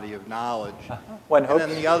 a body of knowledge. One and hope. then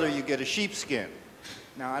the other, you get a sheepskin.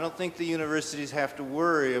 Now, I don't think the universities have to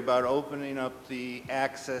worry about opening up the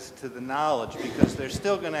access to the knowledge, because they're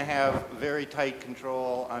still going to have very tight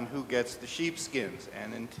control on who gets the sheepskins.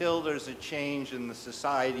 And until there's a change in the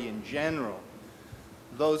society in general,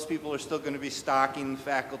 those people are still going to be stocking the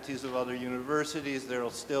faculties of other universities. There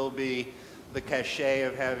will still be the cachet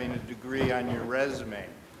of having a degree on your resume.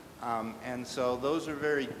 And so those are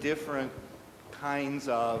very different kinds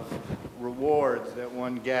of rewards that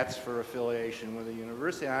one gets for affiliation with a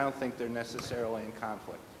university. And I don't think they're necessarily in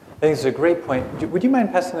conflict. I think it's a great point. Would you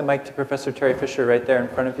mind passing the mic to Professor Terry Fisher right there in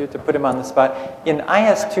front of you to put him on the spot? In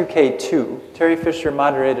IS2K2, Terry Fisher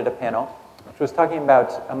moderated a panel which was talking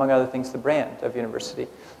about, among other things, the brand of university.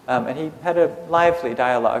 And he had a lively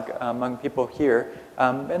dialogue among people here.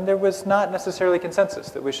 And there was not necessarily consensus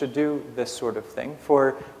that we should do this sort of thing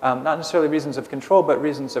for not necessarily reasons of control, but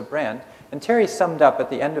reasons of brand. And Terry summed up at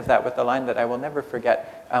the end of that with a line that I will never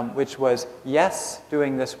forget, which was, yes,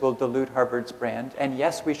 doing this will dilute Harvard's brand, and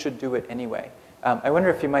yes, we should do it anyway. I wonder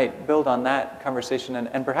if you might build on that conversation,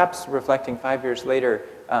 and perhaps reflecting 5 years later,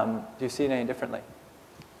 do you see it any differently?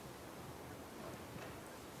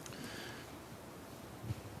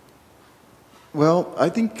 Well, I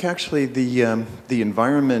think actually the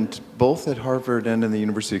environment, both at Harvard and in the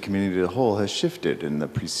university community as a whole, has shifted in the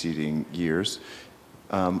preceding years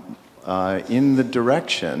in the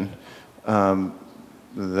direction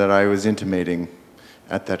that I was intimating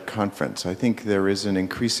at that conference. I think there is an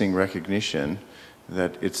increasing recognition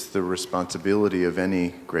that it's the responsibility of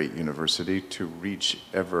any great university to reach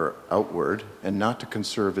ever outward and not to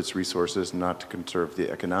conserve its resources, not to conserve the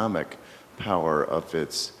economic power of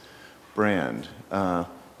its brand. An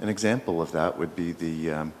example of that would be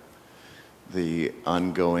the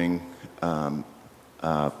ongoing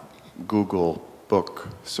Google book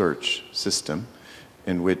search system,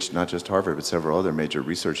 in which not just Harvard but several other major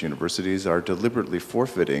research universities are deliberately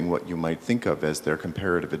forfeiting what you might think of as their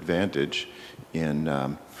comparative advantage in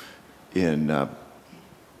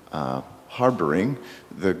harboring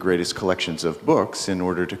the greatest collections of books in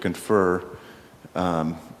order to confer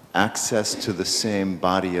access to the same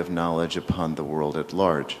body of knowledge upon the world at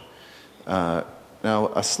large. Now,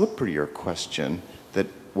 a slipperier question that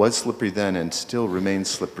was slippery then and still remains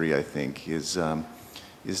slippery, I think, is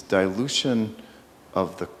dilution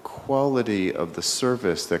of the quality of the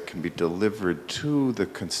service that can be delivered to the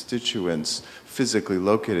constituents physically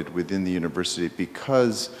located within the university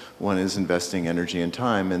because one is investing energy and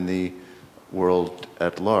time in the world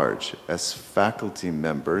at large. As faculty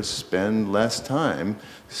members spend less time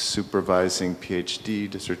supervising PhD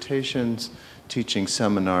dissertations, teaching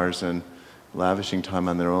seminars, and lavishing time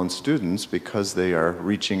on their own students because they are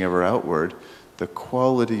reaching ever outward, the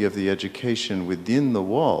quality of the education within the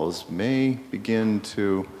walls may begin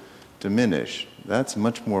to diminish. That's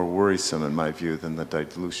much more worrisome in my view than the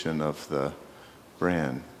dilution of the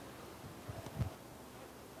brand.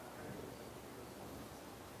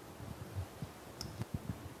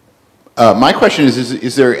 My question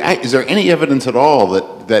is there any evidence at all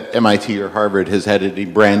that MIT or Harvard has had any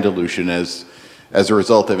brand dilution as a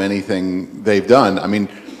result of anything they've done? I mean,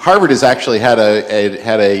 Harvard has actually had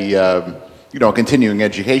a continuing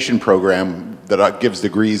education program that gives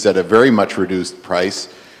degrees at a very much reduced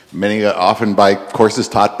price, many often by courses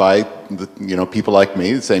taught by people like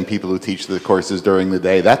me, the same people who teach the courses during the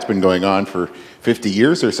day. That's been going on for 50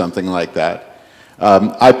 years or something like that.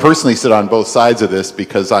 I personally sit on both sides of this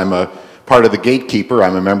because I'm a part of the gatekeeper.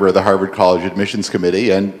 I'm a member of the Harvard College Admissions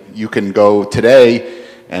Committee, and you can go today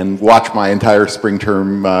and watch my entire spring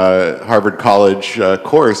term Harvard College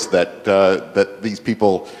course that these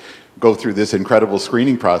people go through this incredible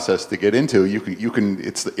screening process to get into.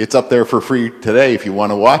 It's up there for free today if you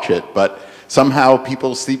want to watch it, but somehow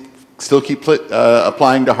people still keep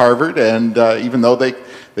applying to Harvard, and even though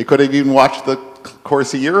they could have even watched the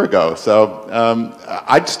course a year ago. So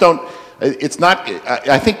I just don't, it's not,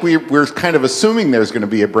 I think we're kind of assuming there's going to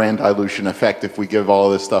be a brand dilution effect if we give all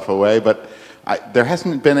of this stuff away, but there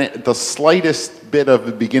hasn't been the slightest bit of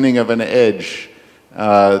the beginning of an edge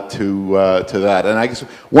to that. And I guess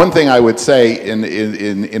one thing I would say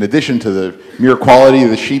in addition to the mere quality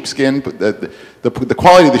of the sheepskin, the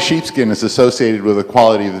quality of the sheepskin is associated with the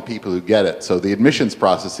quality of the people who get it. So the admissions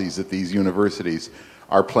processes at these universities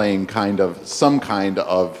are playing some kind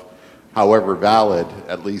of, however valid,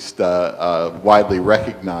 at least widely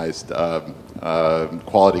recognized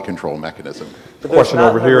quality control mechanism. Question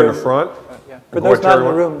over here in the front. For those not in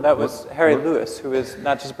the room, that was Harry Lewis, who is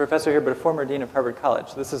not just a professor here, but a former dean of Harvard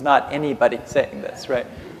College. This is not anybody saying this, right?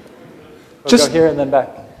 We'll go here and then back.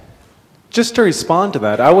 Just to respond to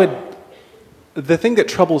that, the thing that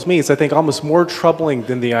troubles me is I think almost more troubling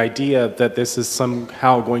than the idea that this is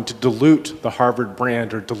somehow going to dilute the Harvard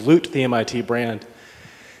brand or dilute the MIT brand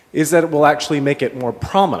is that it will actually make it more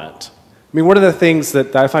prominent. I mean, one of the things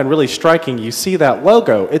that I find really striking, you see that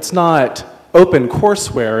logo, it's not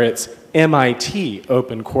OpenCourseware, it's MIT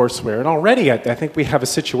OpenCourseware. And already I think we have a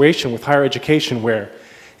situation with higher education where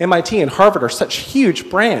MIT and Harvard are such huge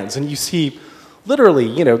brands, and you see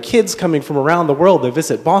literally, kids coming from around the world, they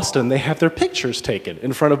visit Boston, they have their pictures taken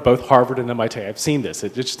in front of both Harvard and MIT. I've seen this.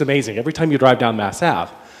 It's just amazing every time you drive down Mass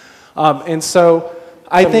Ave. And so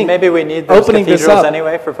I think maybe we need those cathedrals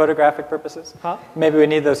anyway for photographic purposes? Huh? Maybe we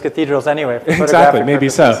need those cathedrals anyway for photographic exactly, maybe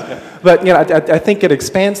purposes. So. But I think it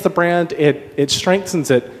expands the brand, it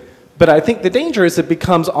strengthens it, but I think the danger is it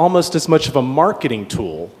becomes almost as much of a marketing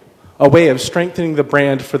tool, a way of strengthening the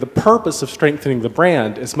brand for the purpose of strengthening the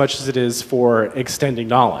brand as much as it is for extending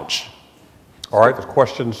knowledge. All right, there's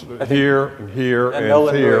questions here and here and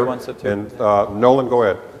Nolan here. really wants it too. And Nolan, go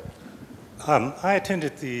ahead. I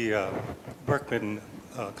attended the Berkman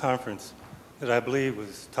conference that I believe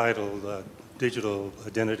was titled Digital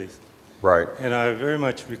Identities. Right. And I very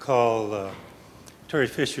much recall Terry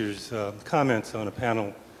Fisher's comments on a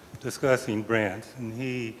panel discussing brands. And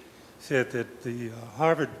he said that the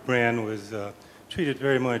Harvard brand was treated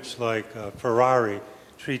very much like Ferrari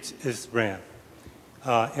treats its brand,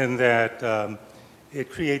 in that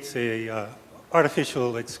it creates a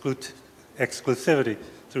artificial exclusivity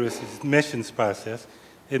through its admissions process.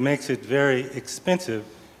 It makes it very expensive,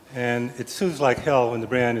 and it sues like hell when the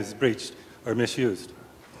brand is breached or misused.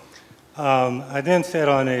 I then sat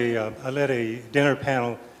on I led a dinner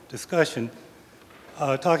panel discussion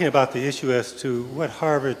talking about the issue as to what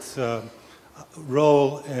Harvard's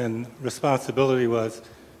role and responsibility was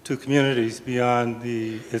to communities beyond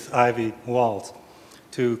its Ivy walls,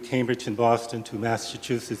 to Cambridge and Boston, to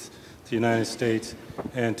Massachusetts, to the United States,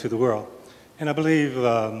 and to the world. And I believe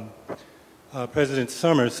President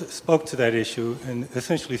Summers spoke to that issue and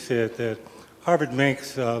essentially said that Harvard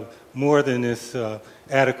makes more than this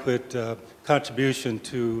adequate contribution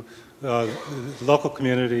to the local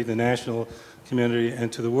community, the national community,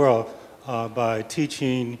 and to the world by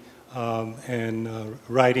teaching and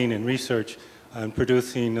writing and research and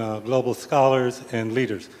producing global scholars and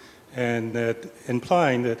leaders, and that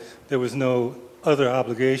implying that there was no other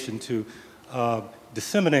obligation to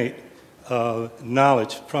disseminate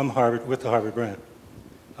knowledge from Harvard with the Harvard brand.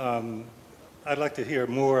 I'd like to hear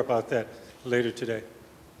more about that later today.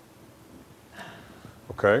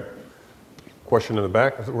 Okay. Question in the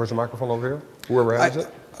back. Where's the microphone over here? Whoever has it.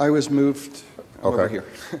 I was moved over here.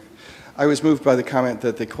 I was moved by the comment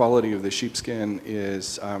that the quality of the sheepskin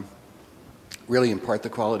is really in part the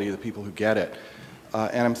quality of the people who get it.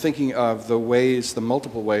 And I'm thinking of the ways, the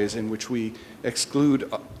multiple ways in which we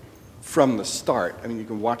exclude from the start. I mean, you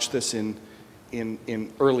can watch this in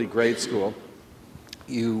early grade school.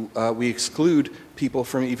 We exclude people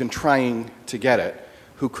from even trying to get it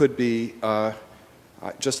who could be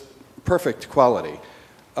just perfect quality.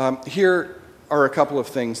 Here are a couple of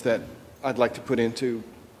things that I'd like to put into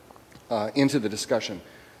the discussion.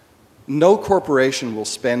 No corporation will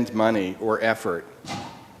spend money or effort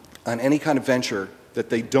on any kind of venture that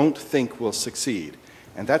they don't think will succeed.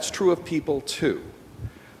 And that's true of people too.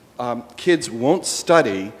 Kids won't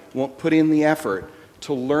study, won't put in the effort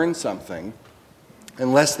to learn something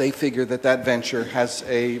unless they figure that that venture has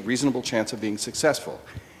a reasonable chance of being successful.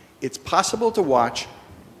 It's possible to watch,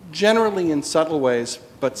 generally in subtle ways,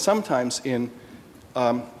 but sometimes in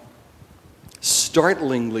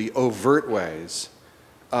startlingly overt ways.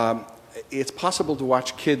 It's possible to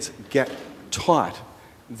watch kids get taught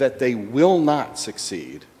that they will not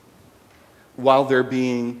succeed while they're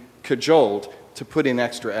being cajoled to put in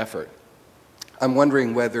extra effort. I'm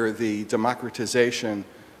wondering whether the democratization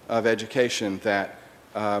of education that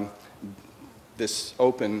this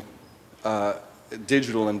open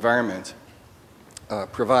digital environment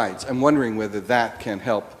provides, I'm wondering whether that can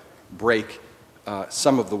help break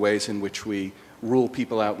some of the ways in which we rule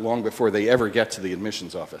people out long before they ever get to the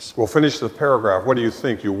admissions office. Well, finish the paragraph. What do you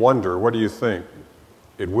think? You wonder. What do you think?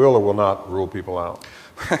 It will or will not rule people out?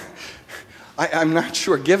 I'm not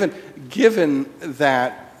sure. Given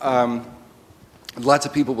that lots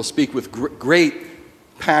of people will speak with great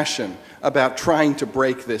passion about trying to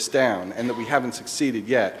break this down and that we haven't succeeded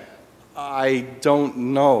yet, I don't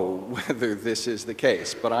know whether this is the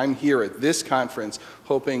case, but I'm here at this conference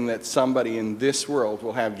hoping that somebody in this world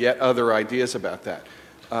will have yet other ideas about that.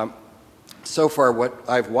 So far, what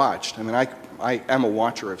I've watched, I mean, I am a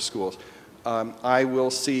watcher of schools. I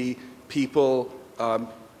will see people,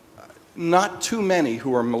 not too many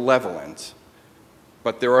who are malevolent,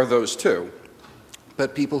 but there are those too,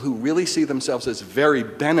 but people who really see themselves as very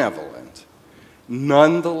benevolent,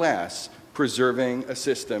 nonetheless preserving a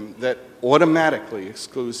system that automatically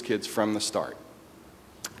excludes kids from the start.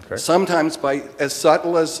 Okay. Sometimes by as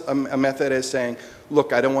subtle as a method as saying,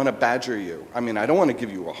 look, I don't want to badger you. I mean, I don't want to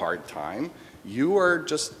give you a hard time. You are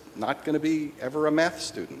just not going to be ever a math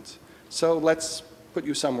student. So let's put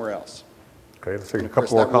you somewhere else. Okay, let's take a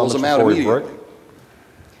couple more comments before we break.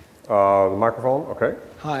 The microphone, okay.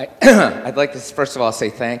 Hi. I'd like to first of all say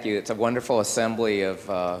thank you. It's a wonderful assembly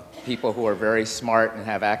of people who are very smart and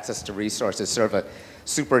have access to resources, sort of a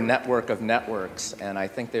super network of networks, and I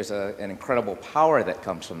think there's an incredible power that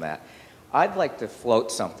comes from that. I'd like to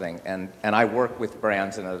float something, and I work with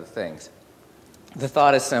brands and other things. The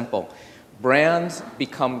thought is simple. Brands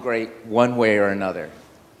become great one way or another.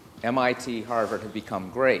 MIT, Harvard have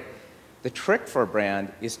become great. The trick for a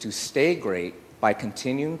brand is to stay great by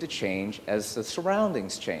continuing to change as the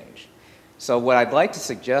surroundings change. So what I'd like to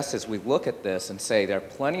suggest is we look at this and say there are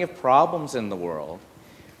plenty of problems in the world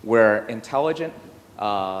where intelligent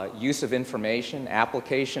use of information,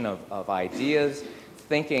 application of ideas,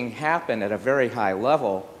 thinking happen at a very high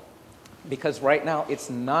level, because right now it's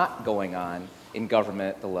not going on in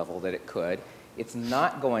government at the level that it could. It's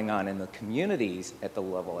not going on in the communities at the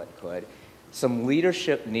level it could. Some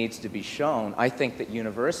leadership needs to be shown. I think that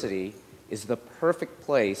university is the perfect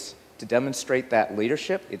place to demonstrate that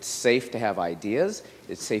leadership. It's safe to have ideas.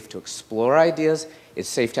 It's safe to explore ideas. It's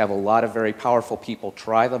safe to have a lot of very powerful people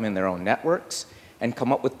try them in their own networks and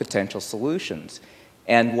come up with potential solutions.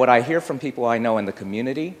 And what I hear from people I know in the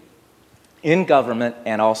community, in government,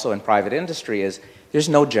 and also in private industry is there's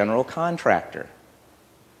no general contractor.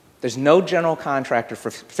 There's no general contractor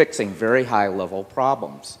for fixing very high-level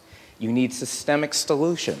problems. You need systemic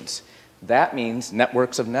solutions. That means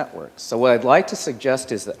networks of networks. So what I'd like to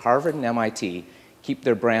suggest is that Harvard and MIT keep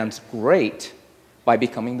their brands great by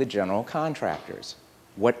becoming the general contractors,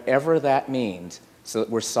 whatever that means, so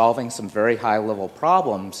that we're solving some very high-level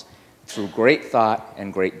problems through great thought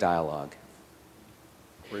and great dialogue.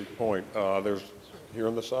 Great point. There's here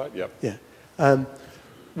on the side. Yep. Yeah.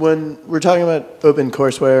 When we're talking about open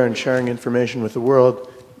courseware and sharing information with the world,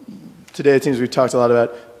 today it seems we've talked a lot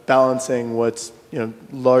about balancing what's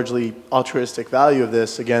largely altruistic value of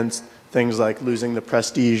this against things like losing the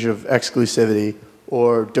prestige of exclusivity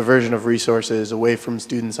or diversion of resources away from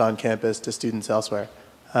students on campus to students elsewhere.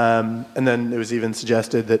 And then it was even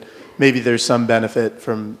suggested that maybe there's some benefit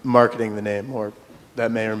from marketing the name, or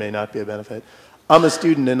that may or may not be a benefit. I'm a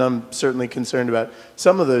student and I'm certainly concerned about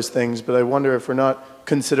some of those things, but I wonder if we're not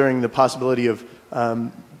considering the possibility of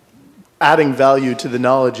adding value to the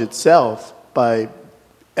knowledge itself by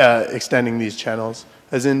extending these channels.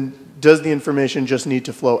 As in, does the information just need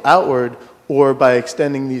to flow outward, or by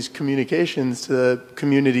extending these communications to the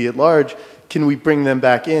community at large, can we bring them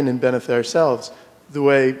back in and benefit ourselves? The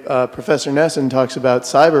way Professor Nessen talks about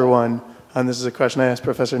Cyber One, and this is a question I asked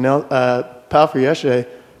Professor Palfrey yesterday,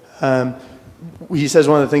 he says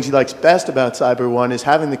one of the things he likes best about Cyber One is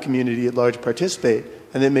having the community at large participate,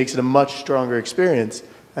 and it makes it a much stronger experience.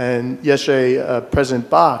 And yesterday, President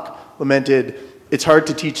Bach lamented it's hard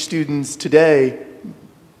to teach students today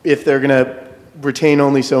if they're going to retain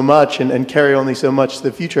only so much and carry only so much to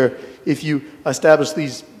the future. If you establish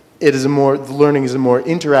these, the learning is a more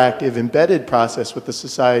interactive, embedded process with the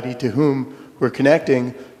society to whom we're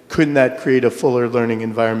connecting, couldn't that create a fuller learning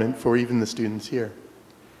environment for even the students here?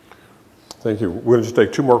 Thank you. We're going to just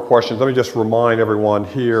take two more questions. Let me just remind everyone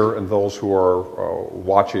here and those who are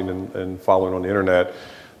watching and following on the internet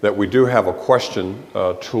that we do have a question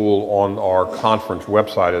tool on our conference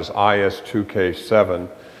website as is2k7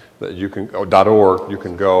 that you can .org. You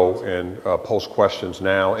can go and post questions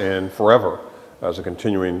now and forever as a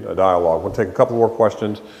continuing dialogue. We'll take a couple more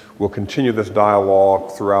questions. We'll continue this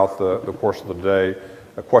dialogue throughout the course of the day.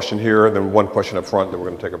 A question here, and then one question up front, then we're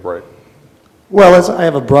going to take a break. Well, I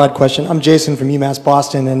have a broad question. I'm Jason from UMass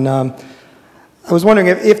Boston, and I was wondering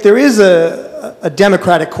if there is a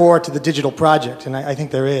democratic core to the digital project, and I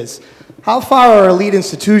think there is. How far are elite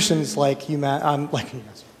institutions like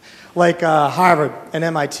Harvard and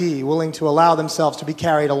MIT willing to allow themselves to be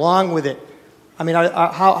carried along with it? I mean,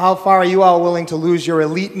 how far are you all willing to lose your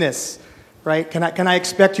eliteness? Right? Can I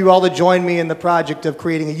expect you all to join me in the project of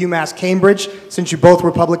creating a UMass Cambridge, since you both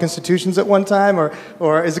were public institutions at one time,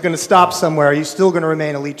 or is it going to stop somewhere? Are you still going to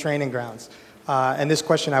remain elite training grounds? And this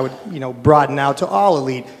question I would broaden out to all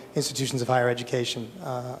elite institutions of higher education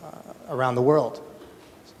around the world.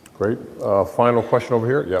 Great. Final question over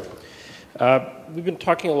here. Yep. We've been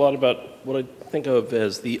talking a lot about what I think of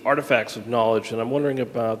as the artifacts of knowledge, and I'm wondering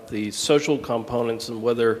about the social components and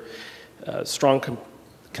whether strong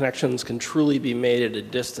connections can truly be made at a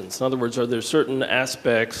distance. In other words, are there certain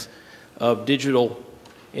aspects of digital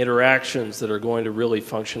interactions that are going to really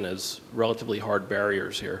function as relatively hard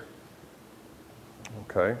barriers here?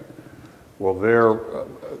 Okay. Well,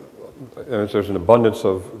 there's an abundance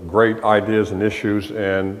of great ideas and issues,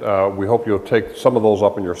 and we hope you'll take some of those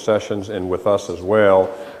up in your sessions and with us as well.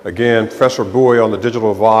 Again, Professor Bowie on the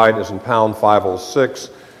digital divide is in pound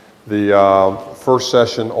 506. The first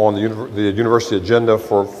session on the university agenda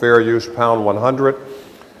for fair use, pound 100.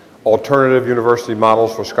 Alternative university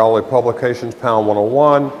models for scholarly publications, pound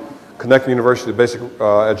 101. Connecting university to basic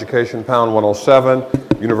education, pound 107.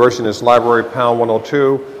 University and its library, pound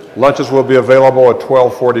 102. Lunches will be available at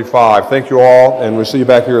 12:45. Thank you all, and we'll see you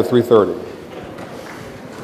back here at 3:30.